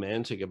wax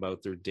romantic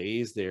about their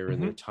days there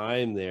and their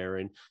time there.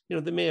 And,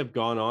 they may have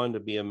gone on to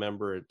be a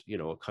member at,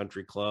 a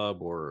country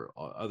club or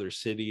other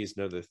cities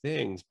and other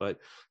things, but,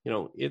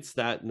 it's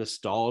that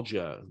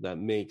nostalgia that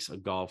makes a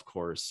golf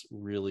course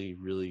really,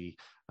 really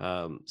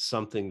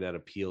something that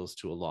appeals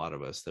to a lot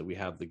of us, that we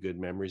have the good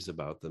memories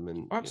about them.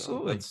 And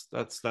absolutely,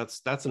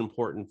 that's an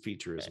important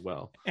feature as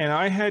well. And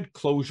I had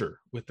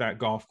closure with that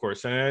golf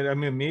course,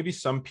 and maybe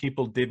some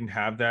people didn't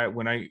have that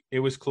when it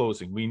was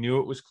closing. We knew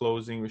it was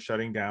closing, it was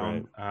shutting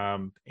down.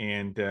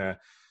 And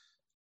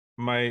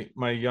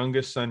my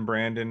youngest son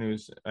Brandon,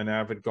 who's an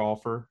avid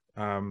golfer,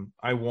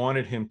 I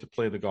wanted him to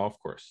play the golf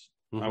course.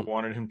 I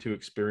wanted him to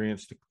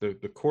experience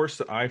the course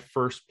that I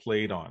first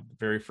played on, the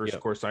very first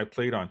course I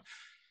played on.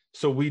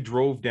 So we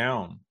drove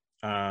down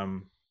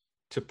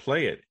to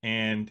play it,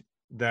 and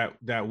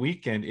that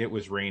weekend it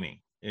was raining,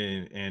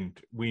 and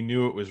we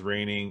knew it was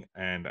raining,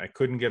 and I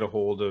couldn't get a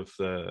hold of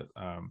the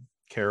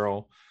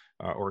Carol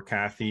or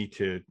Kathy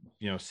to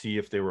see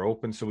if they were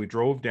open. So we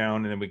drove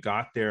down, and then we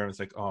got there, and it's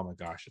like, oh my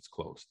gosh, it's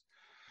closed.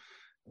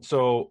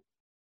 So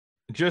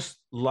just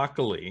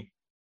luckily,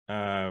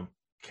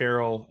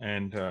 Carol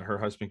and her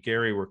husband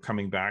Gary were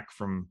coming back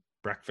from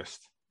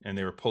breakfast, and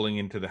they were pulling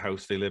into the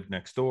house. They lived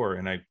next door.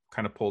 And I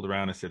kind of pulled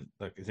around and said,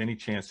 like, is there any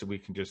chance that we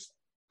can just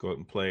go out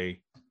and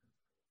play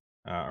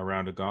a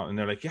round of golf? And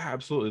they're like, yeah,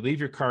 absolutely. Leave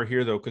your car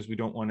here though, because we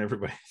don't want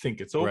everybody to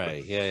think it's open.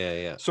 Right.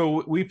 Yeah.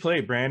 So we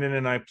played. Brandon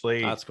and I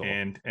played. That's cool.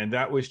 And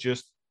that was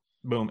just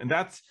boom. And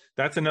that's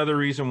another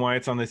reason why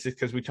it's on this, is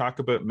because we talk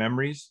about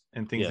memories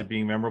and things of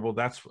being memorable.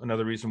 That's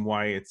another reason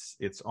why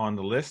it's on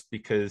the list,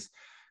 because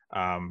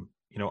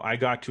I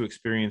got to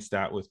experience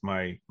that with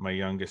my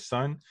youngest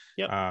son.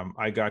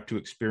 I got to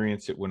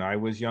experience it when I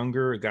was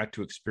younger. I got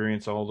to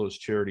experience all those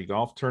charity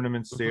golf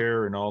tournaments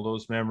there and all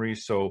those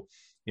memories. So,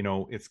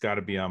 it's got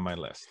to be on my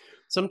list.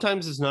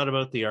 sometimes it's not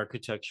about the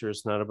architecture,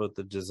 it's not about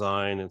the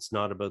design, it's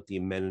not about the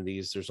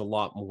amenities. There's a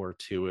lot more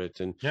to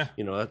it. And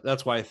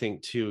that's why I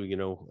think too,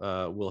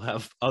 we'll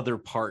have other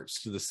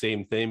parts to the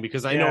same thing,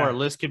 because I know our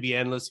list could be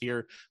endless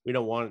here. We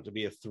don't want it to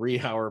be a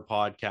 3-hour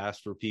podcast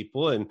for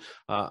people. And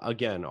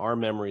again, our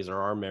memories are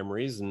our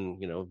memories,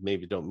 and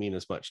maybe don't mean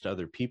as much to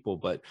other people,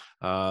 but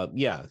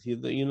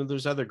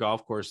there's other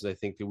golf courses I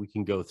think that we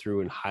can go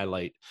through and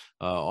highlight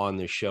on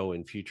this show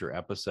in future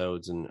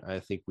episodes. And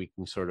I think we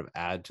can sort of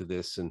add to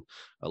this and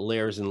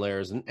layers and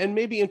layers, and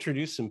maybe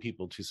introduce some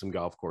people to some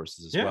golf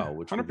courses as well,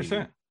 which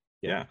 100%.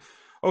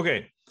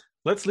 Okay,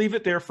 let's leave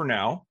it there for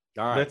now.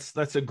 All right,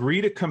 let's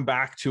agree to come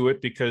back to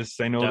it, because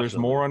I know there's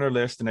more on our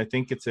list, and I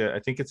think it's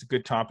a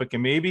good topic.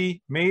 And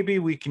maybe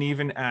we can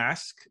even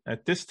ask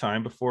at this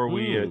time, before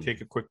we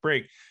take a quick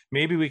break,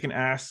 maybe we can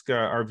ask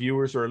our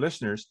viewers or our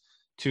listeners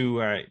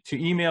to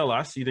email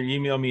us. Either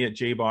email me at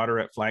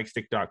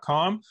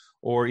jbotter@flagstick.com,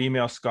 or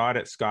email Scott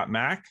at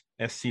scottmac,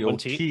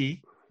 SCOTMAC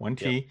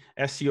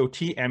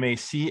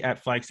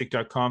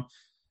 @flagstick.com.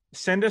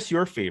 Send us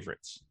your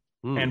favorites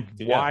and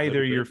why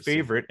they're your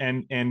favorite,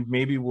 and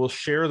maybe we'll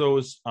share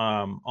those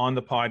on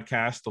the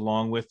podcast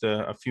along with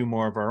a few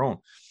more of our own.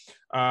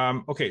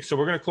 Okay, so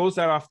we're going to close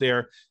that off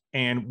there,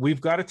 and we've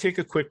got to take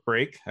a quick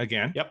break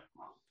again.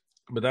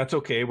 But that's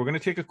okay. We're going to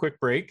take a quick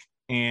break,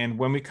 and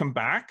when we come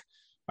back,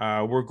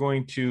 we're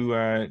going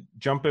to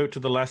jump out to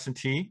the lesson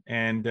tee,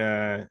 and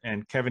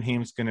Kevin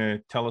Haime is going to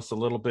tell us a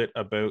little bit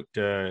about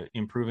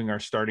improving our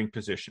starting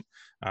position.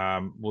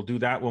 We'll do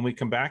that when we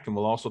come back, and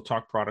we'll also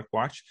talk product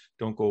watch.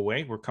 Don't go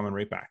away. We're coming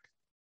right back.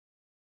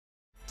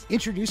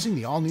 Introducing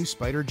the all-new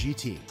Spyder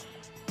GT.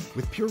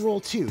 With Pure Roll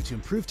 2 to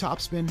improve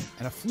topspin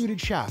and a fluted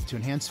shaft to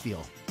enhance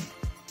feel.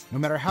 No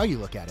matter how you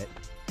look at it,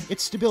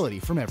 it's stability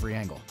from every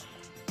angle.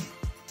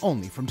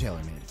 Only from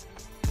TaylorMade.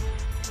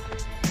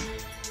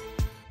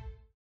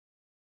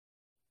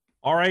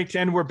 All right,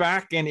 and we're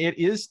back, and it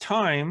is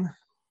time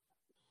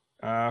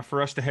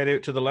for us to head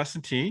out to the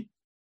lesson tee,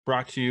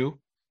 brought to you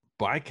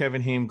by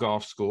Kevin Haime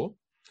Golf School.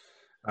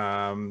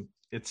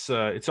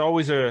 It's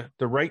always the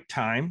right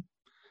time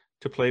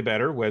to play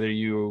better, whether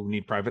you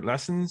need private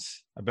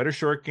lessons, a better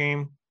short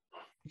game,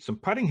 some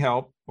putting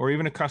help, or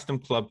even a custom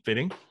club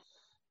fitting.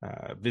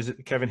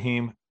 Visit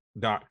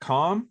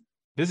kevinhaime.com.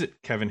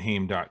 Visit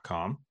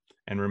kevinhaime.com.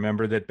 And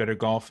remember that better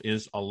golf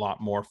is a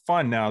lot more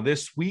fun. Now,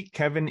 this week,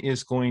 Kevin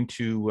is going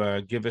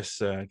to give us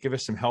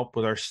some help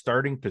with our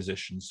starting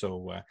position.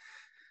 So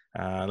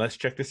let's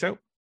check this out.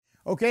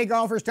 Okay,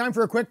 golfers, time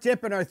for a quick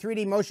tip in our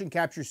 3D motion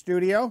capture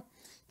studio.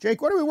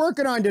 Jake, what are we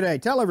working on today?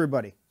 Tell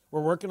everybody.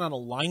 We're working on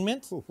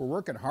alignment. Ooh, we're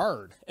working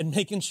hard. And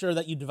making sure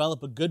that you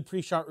develop a good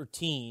pre-shot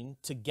routine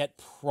to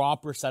get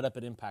proper setup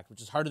at impact,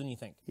 which is harder than you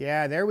think.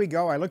 Yeah, there we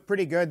go. I look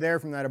pretty good there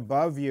from that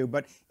above view,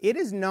 but it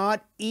is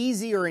not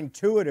easy or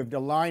intuitive to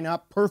line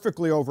up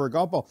perfectly over a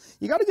golf ball.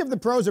 You got to give the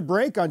pros a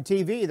break on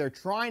TV. They're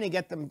trying to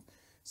get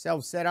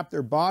themselves set up,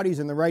 their bodies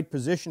in the right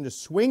position to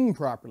swing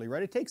properly,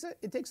 right? It takes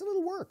a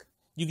little work.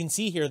 You can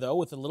see here, though,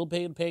 with a little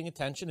paying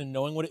attention and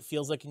knowing what it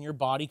feels like in your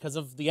body because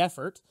of the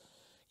effort,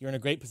 you're in a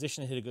great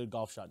position to hit a good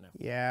golf shot now.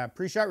 Yeah,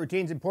 pre-shot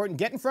routine's important.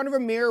 Get in front of a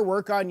mirror,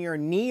 work on your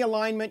knee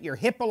alignment, your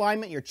hip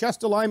alignment, your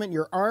chest alignment,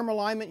 your arm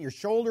alignment, your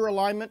shoulder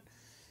alignment.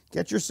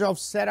 Get yourself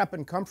set up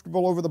and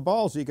comfortable over the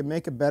ball so you can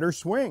make a better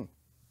swing.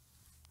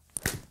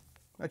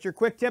 That's your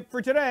quick tip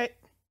for today.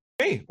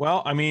 Hey,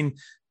 well, I mean,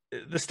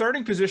 the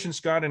starting position,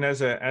 Scott, and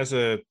as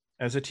a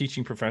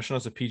teaching professional,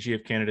 as a PGA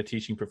of Canada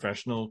teaching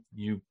professional,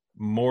 you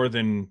more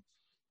than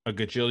a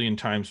gajillion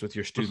times with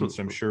your students,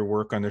 I'm sure,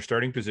 work on their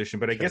starting position.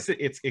 But I guess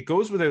it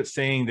goes without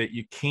saying that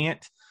you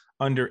can't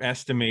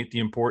underestimate the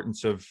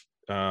importance of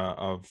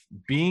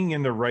being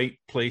in the right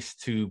place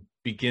to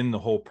begin the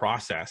whole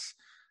process.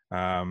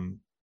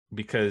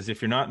 Because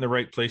if you're not in the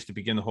right place to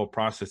begin the whole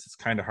process, it's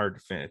kind of hard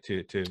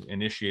to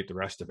initiate the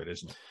rest of it,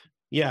 isn't it?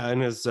 Yeah,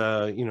 and as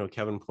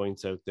Kevin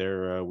points out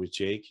there with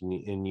Jake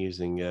in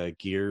using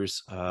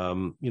gears,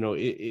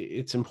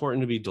 it's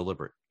important to be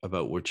deliberate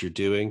about what you're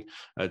doing.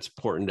 It's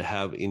important to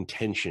have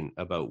intention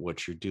about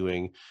what you're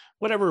doing,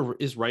 whatever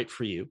is right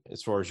for you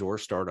as far as your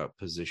startup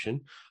position.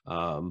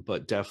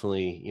 But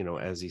definitely,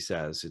 as he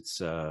says,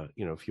 it's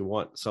if you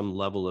want some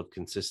level of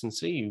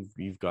consistency,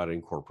 you've got to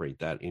incorporate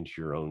that into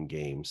your own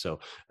game. So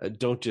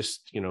don't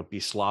just be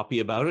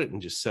sloppy about it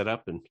and just set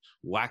up and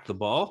whack the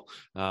ball.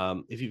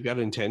 If you've got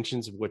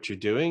intentions of what you're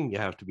doing, you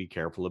have to be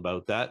careful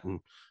about that.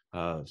 And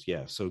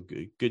so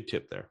good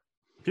tip there.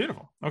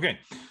 Beautiful. Okay.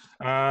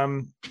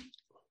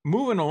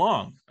 Moving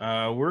along,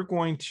 we're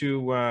going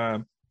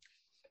to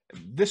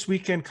this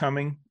weekend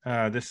coming.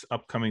 This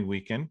upcoming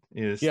weekend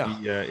is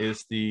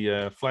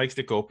the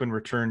Flagstick Open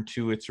return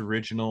to its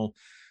original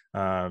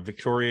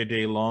Victoria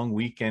Day long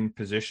weekend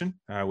position,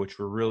 which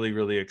we're really,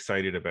 really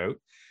excited about.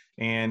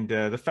 And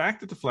the fact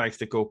that the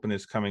Flagstick Open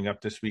is coming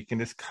up this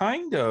weekend is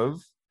kind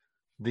of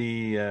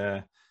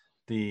the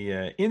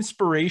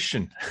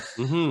inspiration,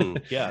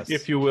 yes,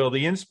 if you will,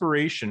 the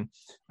inspiration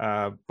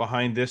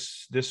behind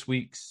this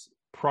week's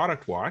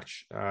product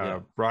watch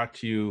brought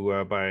to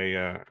you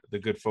by the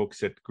good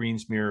folks at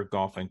Greensmere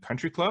Golf and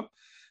Country Club.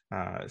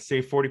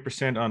 Save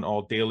 40% on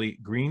all daily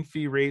green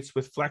fee rates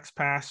with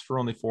FlexPass for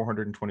only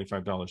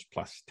 $425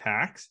 plus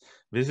tax.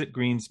 Visit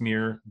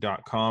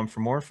greensmere.com for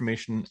more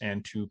information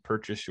and to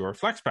purchase your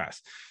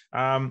FlexPass.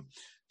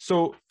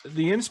 So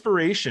the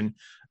inspiration,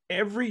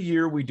 every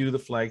year we do the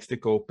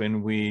Flagstick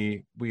Open,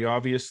 we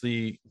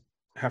obviously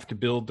have to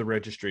build the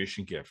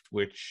registration gift,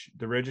 which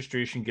the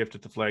registration gift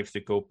at the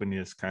Flagstick Open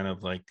is kind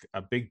of like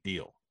a big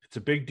deal. It's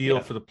a big deal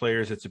for the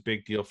players. It's a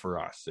big deal for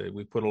us.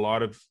 We put a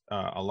lot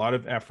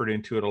of effort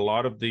into it. A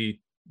lot of the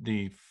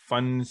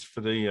funds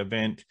for the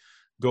event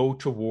go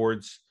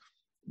towards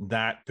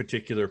that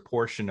particular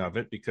portion of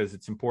it, because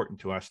it's important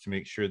to us to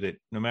make sure that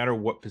no matter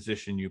what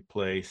position you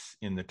place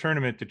in the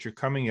tournament, that you're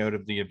coming out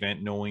of the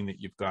event knowing that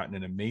you've gotten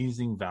an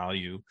amazing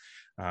value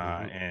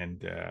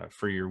and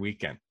for your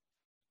weekend.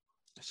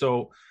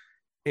 So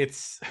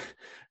it's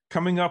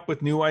coming up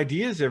with new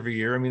ideas every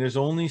year. I mean, there's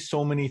only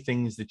so many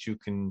things that you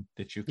can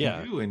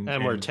do, and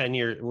we're 10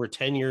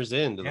 years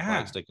into the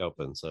Flagstick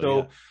Open.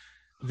 So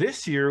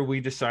this year we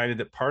decided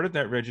that part of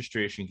that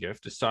registration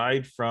gift,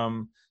 aside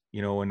from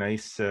a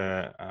nice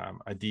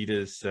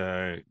Adidas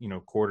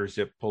quarter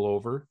zip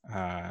pullover,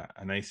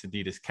 a nice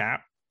Adidas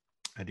cap,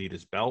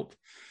 Adidas belt,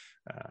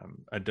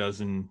 a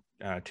dozen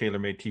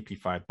TaylorMade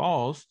TP5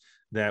 balls,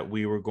 that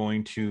we were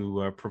going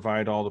to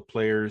provide all the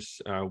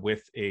players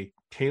with a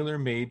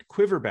TaylorMade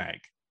quiver bag.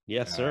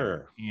 Yes,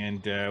 sir.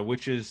 And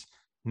which is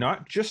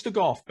not just a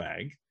golf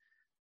bag.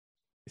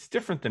 It's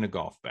different than a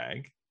golf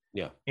bag.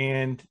 Yeah.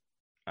 And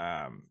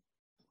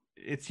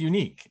it's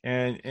unique.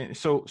 And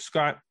so,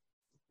 Scott,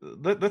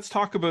 let's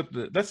talk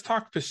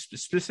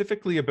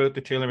specifically about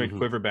the TaylorMade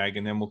quiver bag,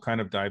 and then we'll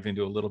kind of dive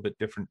into a little bit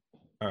different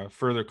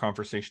further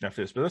conversation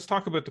after this. But let's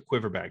talk about the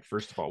quiver bag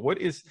first of all. What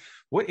is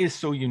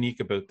so unique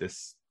about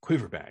this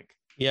quiver bag?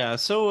 Yeah,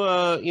 so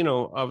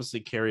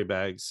obviously carry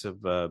bags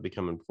have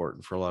become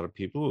important for a lot of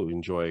people who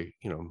enjoy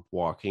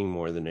walking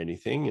more than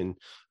anything, and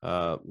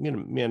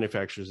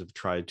manufacturers have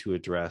tried to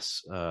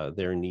address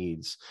their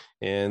needs.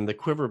 And the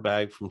quiver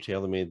bag from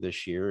TaylorMade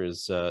this year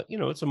is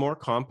it's a more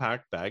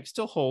compact bag,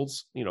 still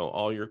holds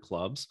all your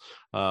clubs,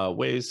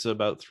 weighs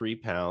about 3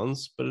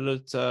 pounds, but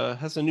it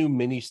has a new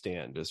mini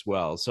stand as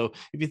well. So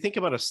if you think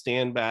about a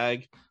stand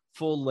bag,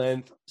 full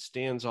length,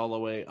 stands all the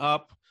way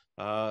up.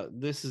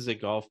 This is a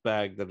golf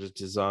bag that is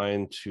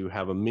designed to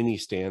have a mini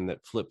stand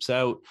that flips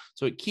out,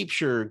 so it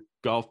keeps your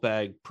golf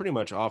bag pretty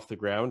much off the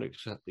ground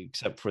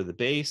except for the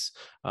base,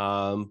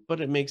 but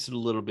it makes it a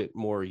little bit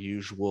more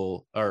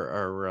usual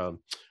or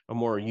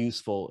more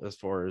useful as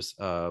far as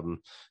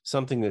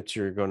something that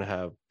you're going to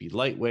have be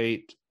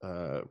lightweight,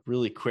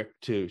 really quick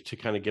to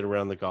kind of get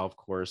around the golf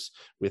course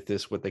with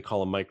this, what they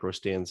call a micro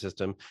stand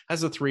system.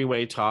 Has a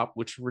 3-way top,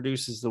 which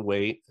reduces the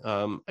weight.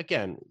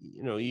 Again,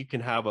 you can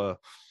have a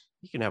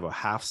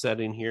half set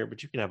in here,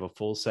 but you can have a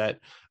full set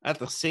at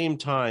the same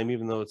time.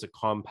 Even though it's a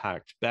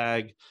compact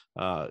bag,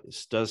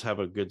 it does have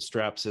a good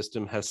strap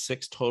system, has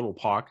 6 total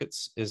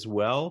pockets as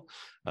well,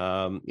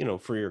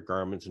 for your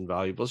garments and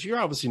valuables. You're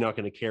obviously not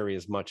going to carry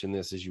as much in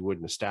this as you would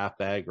in a staff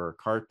bag or a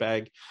cart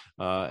bag,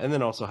 and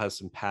then also has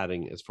some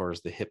padding as far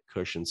as the hip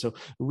cushion. So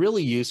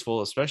really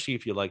useful, especially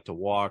if you like to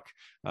walk.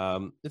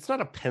 It's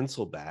not a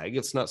pencil bag.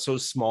 It's not so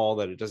small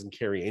that it doesn't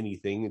carry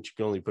anything, that you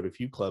can only put a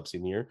few clubs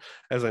in here.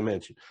 As I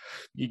mentioned,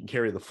 you can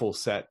carry the full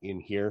set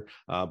in here,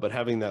 but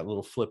having that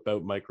little flip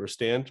out micro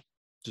stand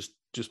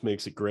just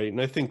makes it great. And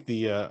I think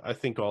I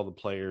think all the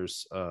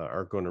players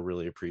are going to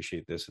really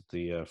appreciate this at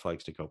the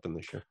Flagstick Open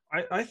this year.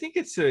 I think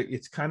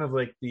it's kind of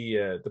like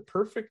the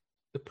perfect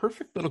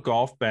little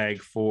golf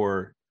bag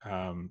for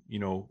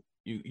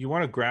you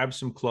want to grab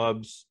some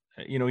clubs.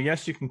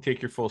 Yes, you can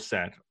take your full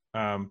set,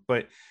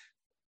 but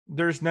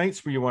there's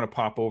nights where you want to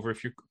pop over.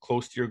 If you're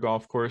close to your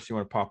golf course, you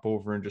want to pop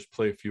over and just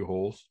play a few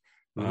holes.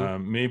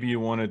 Maybe you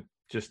want to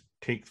just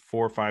take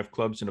 4 or 5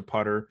 clubs and a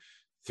putter,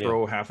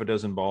 throw half a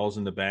dozen balls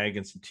in the bag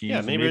and some tees.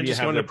 Yeah, maybe you're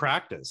just going to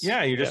practice.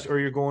 Yeah, or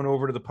you're going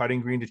over to the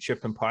putting green to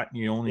chip and putt,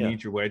 and you only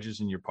need your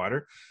wedges and your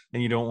putter,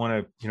 and you don't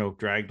want to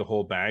drag the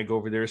whole bag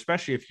over there,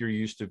 especially if you're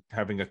used to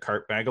having a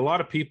cart bag. A lot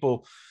of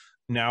people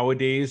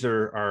nowadays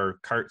our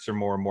carts are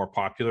more and more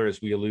popular, as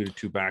we alluded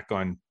to back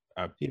on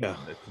a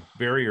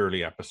very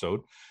early episode,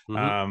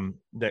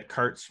 that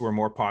carts were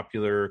more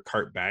popular,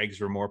 cart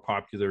bags were more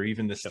popular,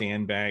 even the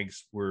stand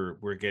bags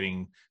were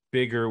getting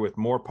bigger with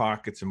more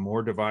pockets and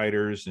more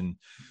dividers, and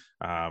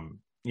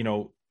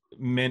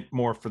meant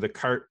more for the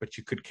cart, but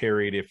you could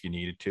carry it if you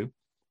needed to.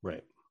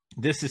 Right.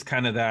 This is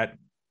kind of that,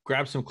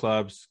 grab some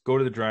clubs, go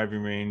to the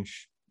driving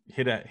range,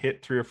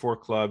 hit 3 or 4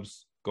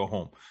 clubs, go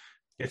home.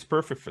 It's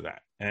perfect for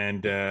that,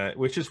 and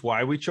which is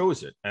why we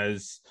chose it.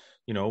 As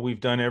we've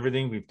done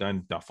everything. We've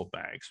done duffel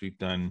bags. We've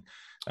done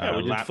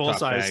we did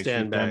full-size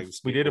stand bags.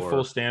 We did a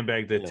full stand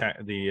bag,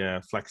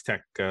 the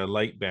Flex-Tech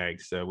light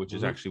bags, which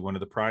is actually one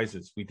of the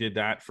prizes. We did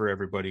that for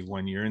everybody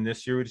one year, and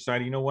this year we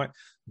decided, you know what,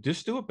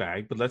 just do a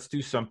bag, but let's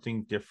do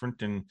something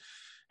different.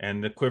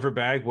 And the quiver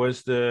bag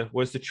was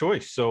the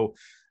choice. So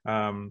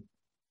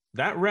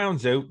that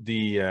rounds out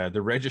the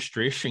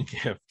registration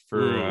gift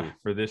for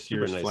this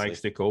year's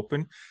Flagstick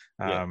Open.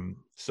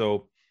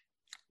 So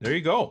there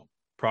you go,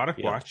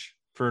 product watch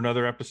for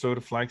another episode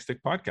of Flagstick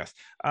Podcast.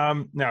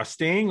 Now,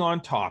 staying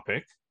on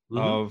topic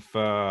of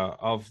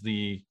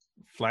the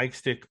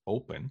Flagstick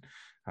Open,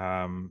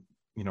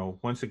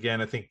 once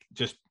again, I think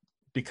just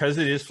because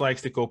it is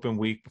Flagstick Open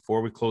week,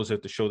 before we close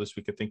out the show this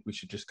week, I think we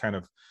should just kind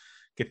of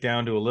get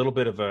down to a little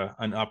bit of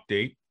an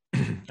update.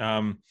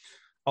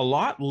 A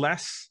lot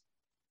less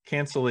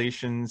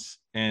cancellations,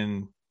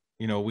 and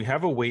we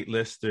have a wait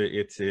list.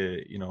 There's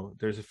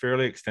a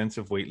fairly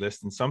extensive wait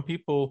list, and some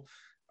people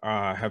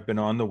have been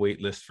on the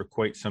wait list for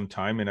quite some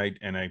time, and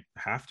I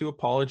have to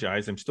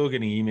apologize. I'm still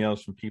getting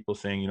emails from people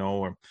saying,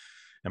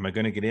 am I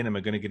going to get in? Am I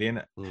going to get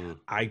in?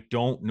 I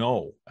don't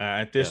know.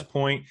 At this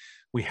point,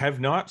 we have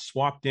not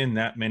swapped in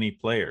that many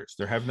players.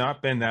 There have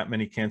not been that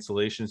many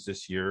cancellations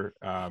this year.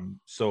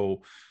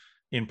 So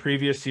in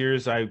previous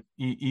years, I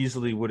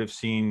easily would have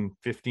seen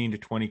 15 to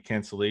 20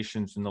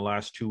 cancellations in the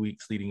last 2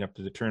 weeks leading up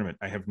to the tournament.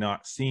 I have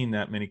not seen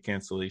that many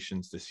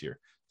cancellations this year.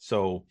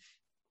 So,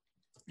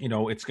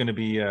 it's going to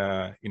be,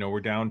 we're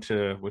down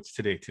to, what's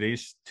today?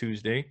 Today's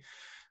Tuesday.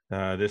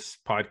 This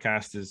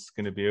podcast is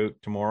going to be out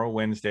tomorrow,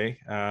 Wednesday.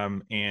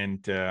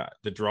 And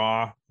the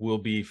draw will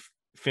be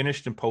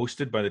finished and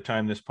posted by the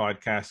time this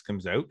podcast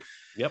comes out.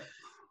 Yep.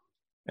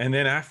 And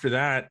then after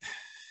that,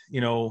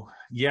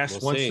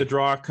 once the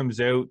draw comes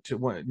out,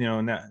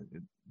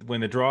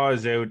 when the draw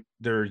is out,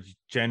 there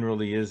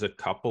generally is a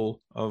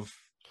couple of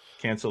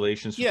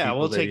cancellations.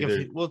 We'll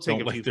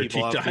take a few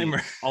people off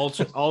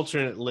the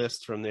alternate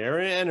list from there,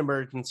 and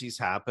emergencies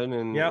happen,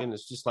 and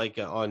it's just like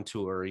on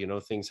tour,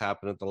 things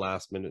happen at the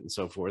last minute and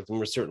so forth, and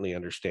we're certainly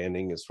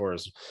understanding as far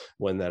as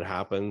when that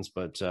happens.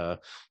 But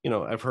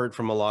I've heard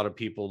from a lot of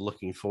people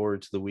looking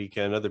forward to the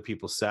weekend, other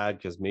people sad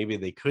because maybe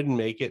they couldn't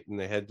make it and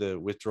they had to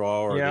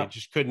withdraw, or they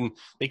just couldn't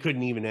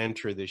even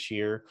enter this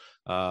year.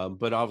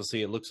 But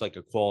obviously it looks like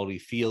a quality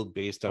field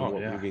based on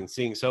what we've been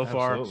seeing so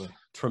far.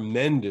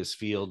 Tremendous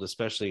field,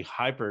 especially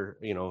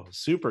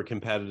super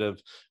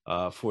competitive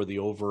for the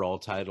overall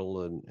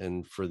title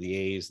and for the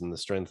A's and the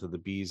strength of the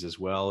B's as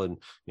well. And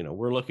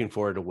we're looking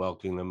forward to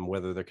welcoming them,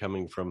 whether they're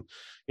coming from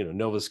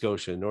Nova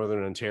Scotia,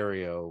 Northern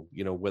Ontario,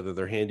 whether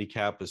their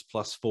handicap is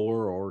 +4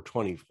 or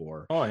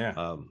 24.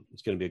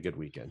 It's going to be a good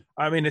weekend.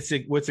 I mean,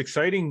 what's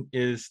exciting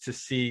is to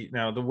see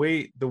now the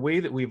way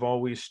that we've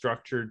always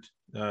structured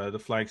the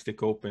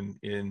Flagstick Open,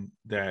 in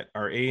that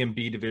our A and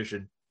B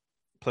division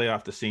play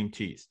off the same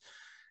tees.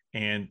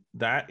 And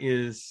that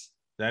is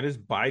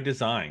by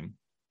design,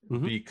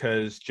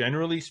 because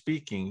generally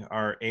speaking,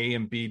 our A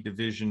and B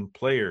division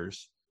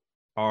players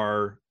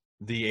are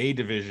the A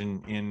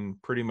division in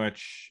pretty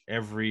much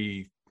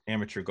every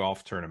amateur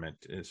golf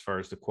tournament as far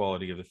as the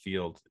quality of the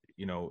field.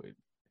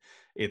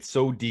 It's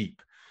so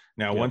deep.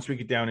 Now, once we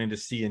get down into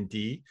C and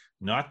D,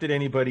 not that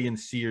anybody in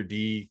C or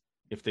D,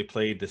 if they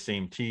played the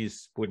same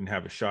tees, wouldn't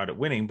have a shot at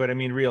winning. But I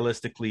mean,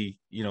 realistically,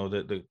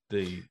 the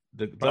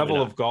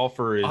level of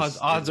golfer is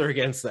odds are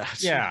against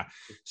that. Yeah.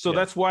 So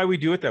that's why we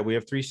do it that we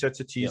have 3 sets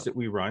of tees that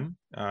we run.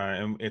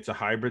 And it's a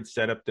hybrid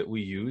setup that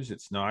we use.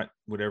 It's not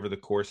whatever the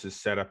course's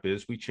setup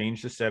is. We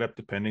change the setup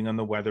depending on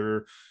the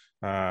weather,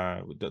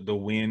 the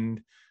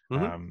wind,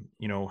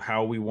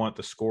 how we want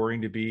the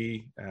scoring to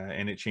be.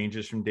 And it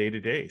changes from day to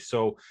day.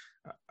 So,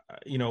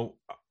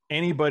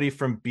 anybody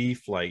from B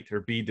flight or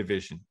B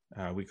division,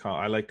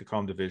 I like to call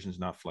them divisions,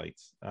 not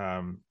flights.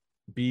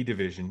 B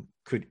division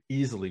could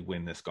easily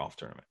win this golf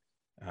tournament.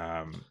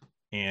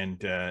 And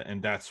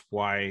that's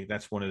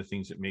one of the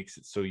things that makes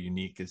it so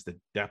unique, is the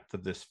depth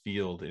of this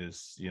field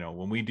is,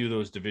 when we do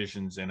those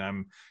divisions and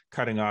I'm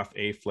cutting off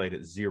A flight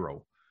at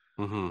 0,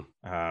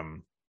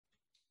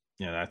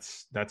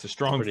 that's a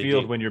strong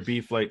field deep. When your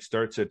B flight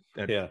starts at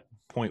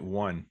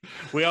 0.1.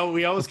 We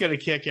always get a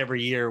kick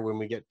every year when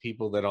we get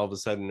people that all of a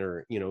sudden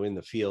are in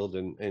the field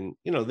and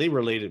they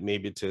relate it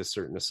maybe to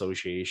certain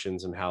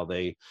associations and how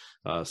they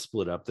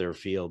split up their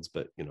fields,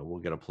 but we'll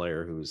get a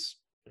player who's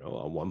a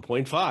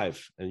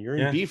 1.5 and you're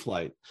in B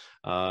flight,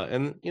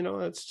 and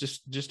that's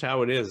just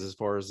how it is as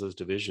far as those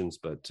divisions.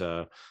 But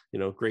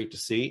great to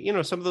see.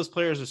 Some of those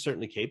players are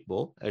certainly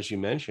capable, as you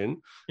mentioned.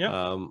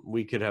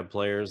 We could have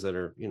players that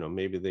are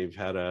maybe they've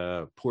had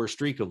a poor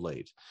streak of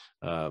late.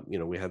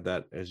 We had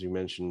that, as you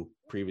mentioned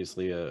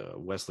previously,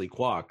 Wesley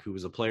Kwok, who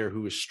was a player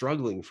who was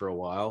struggling for a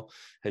while,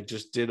 had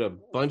just did a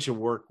bunch of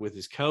work with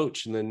his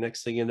coach, and then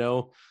next thing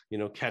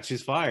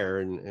catches fire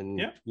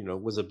and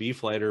was a B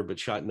flighter but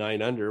shot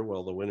 9 under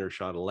while the winner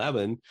shot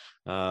 11.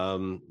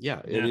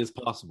 It is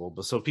possible,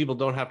 but so people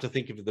don't have to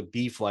think of the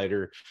B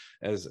flighter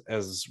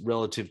as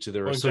relative to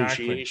their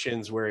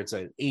associations where it's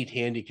an 8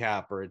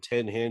 handicap or a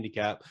 10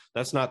 handicap.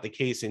 That's not the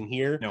case in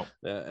here. No.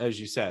 As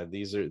you said,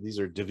 these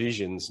are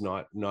divisions,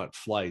 not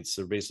flights.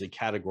 They're basically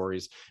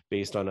categories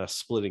based on us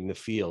splitting the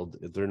field.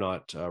 They're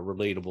not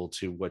relatable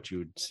to what you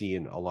would see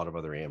in a lot of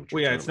other amateur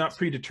tournaments. It's not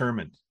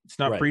predetermined. it's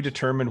not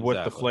predetermined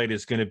what the flight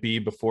is going to be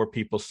before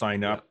people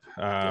sign up.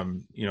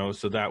 You know,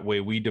 so that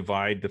way we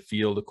divide the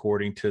field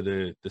according to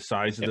the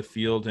size of the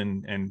field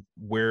and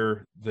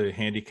where the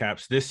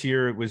handicaps. This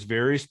year it was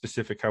very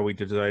specific how we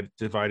divided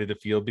the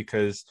field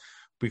because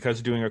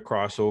doing a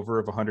crossover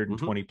of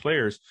 120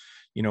 players,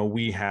 you know,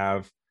 we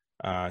have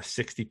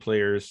 60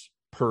 players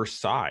per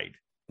side.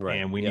 Right.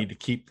 And we need to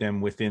keep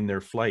them within their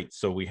flight.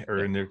 So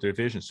in their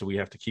division. So we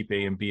have to keep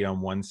A and B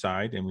on one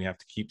side, and we have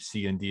to keep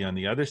C and D on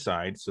the other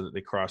side so that they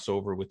cross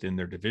over within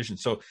their division.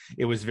 So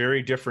it was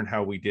very different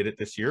how we did it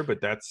this year, but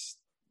that's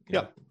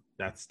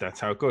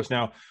how it goes.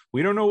 Now,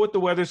 we don't know what the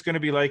weather's going to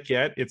be like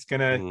yet. It's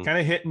going to kind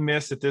of hit and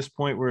miss at this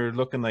point. We're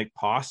looking like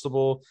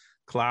possible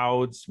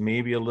clouds,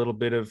 maybe a little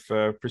bit of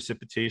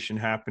precipitation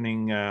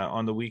happening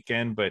on the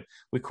weekend, but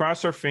we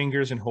cross our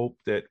fingers and hope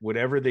that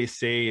whatever they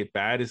say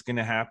bad is going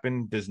to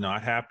happen does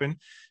not happen,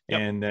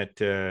 and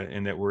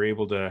that we're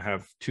able to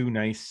have 2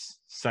 nice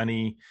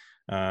sunny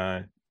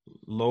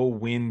low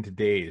wind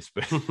days.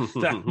 But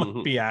that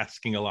might be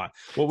asking a lot.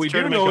 What we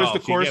do know is the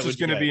course is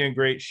going to be in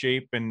great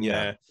shape,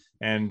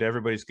 and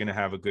everybody's going to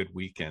have a good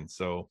weekend.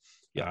 So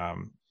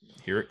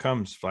here it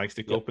comes,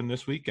 Flagstick Open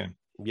this weekend.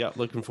 Yeah,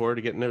 looking forward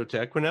to getting out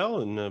to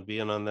Equinel and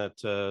being on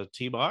that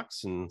tee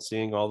box and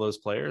seeing all those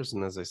players.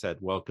 And as I said,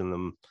 welcome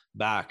them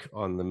back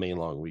on the May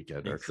long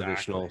weekend, our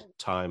traditional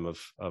time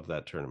of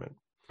that tournament.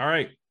 All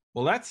right.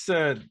 Well, that's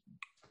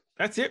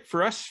it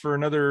for us for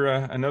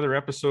another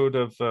episode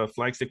of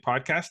Flagstick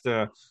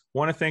Podcast.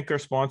 Want to thank our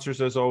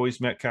sponsors, as always,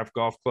 Metcalf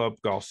Golf Club,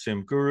 Golf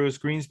Sim Gurus,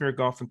 Greensmere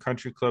Golf and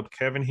Country Club,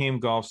 Kevin Haime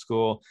Golf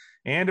School,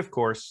 and of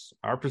course,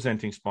 our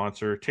presenting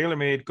sponsor,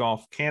 TaylorMade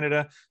Golf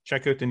Canada.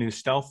 Check out the new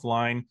Stealth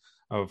line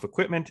of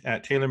equipment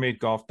at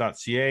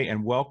taylormadegolf.ca,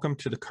 and welcome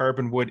to the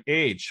carbon wood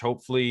age.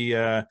 Hopefully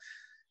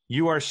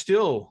you are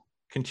still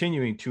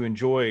continuing to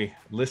enjoy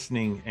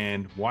listening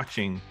and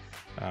watching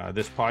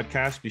this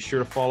podcast. Be sure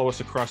to follow us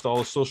across all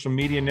the social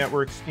media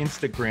networks,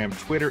 Instagram,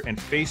 Twitter, and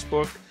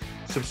Facebook.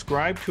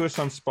 Subscribe to us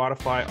on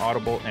Spotify,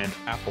 Audible, and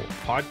Apple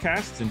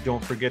Podcasts. And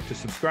don't forget to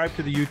subscribe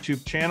to the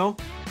YouTube channel,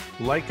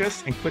 like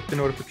us, and click the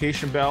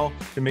notification bell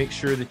to make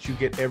sure that you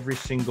get every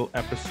single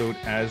episode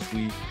as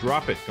we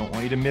drop it. Don't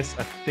want you to miss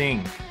a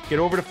thing. Get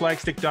over to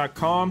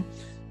flagstick.com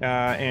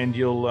and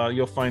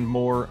you'll find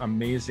more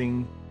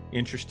amazing,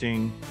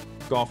 interesting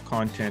golf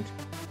content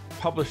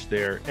published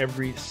there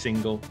every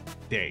single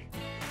day.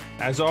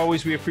 As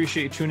always, we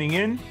appreciate you tuning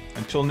in.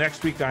 Until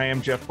next week, I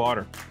am Jeff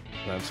Botter.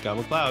 I'm Scott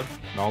McLeod.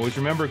 And always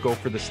remember, go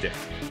for the stick.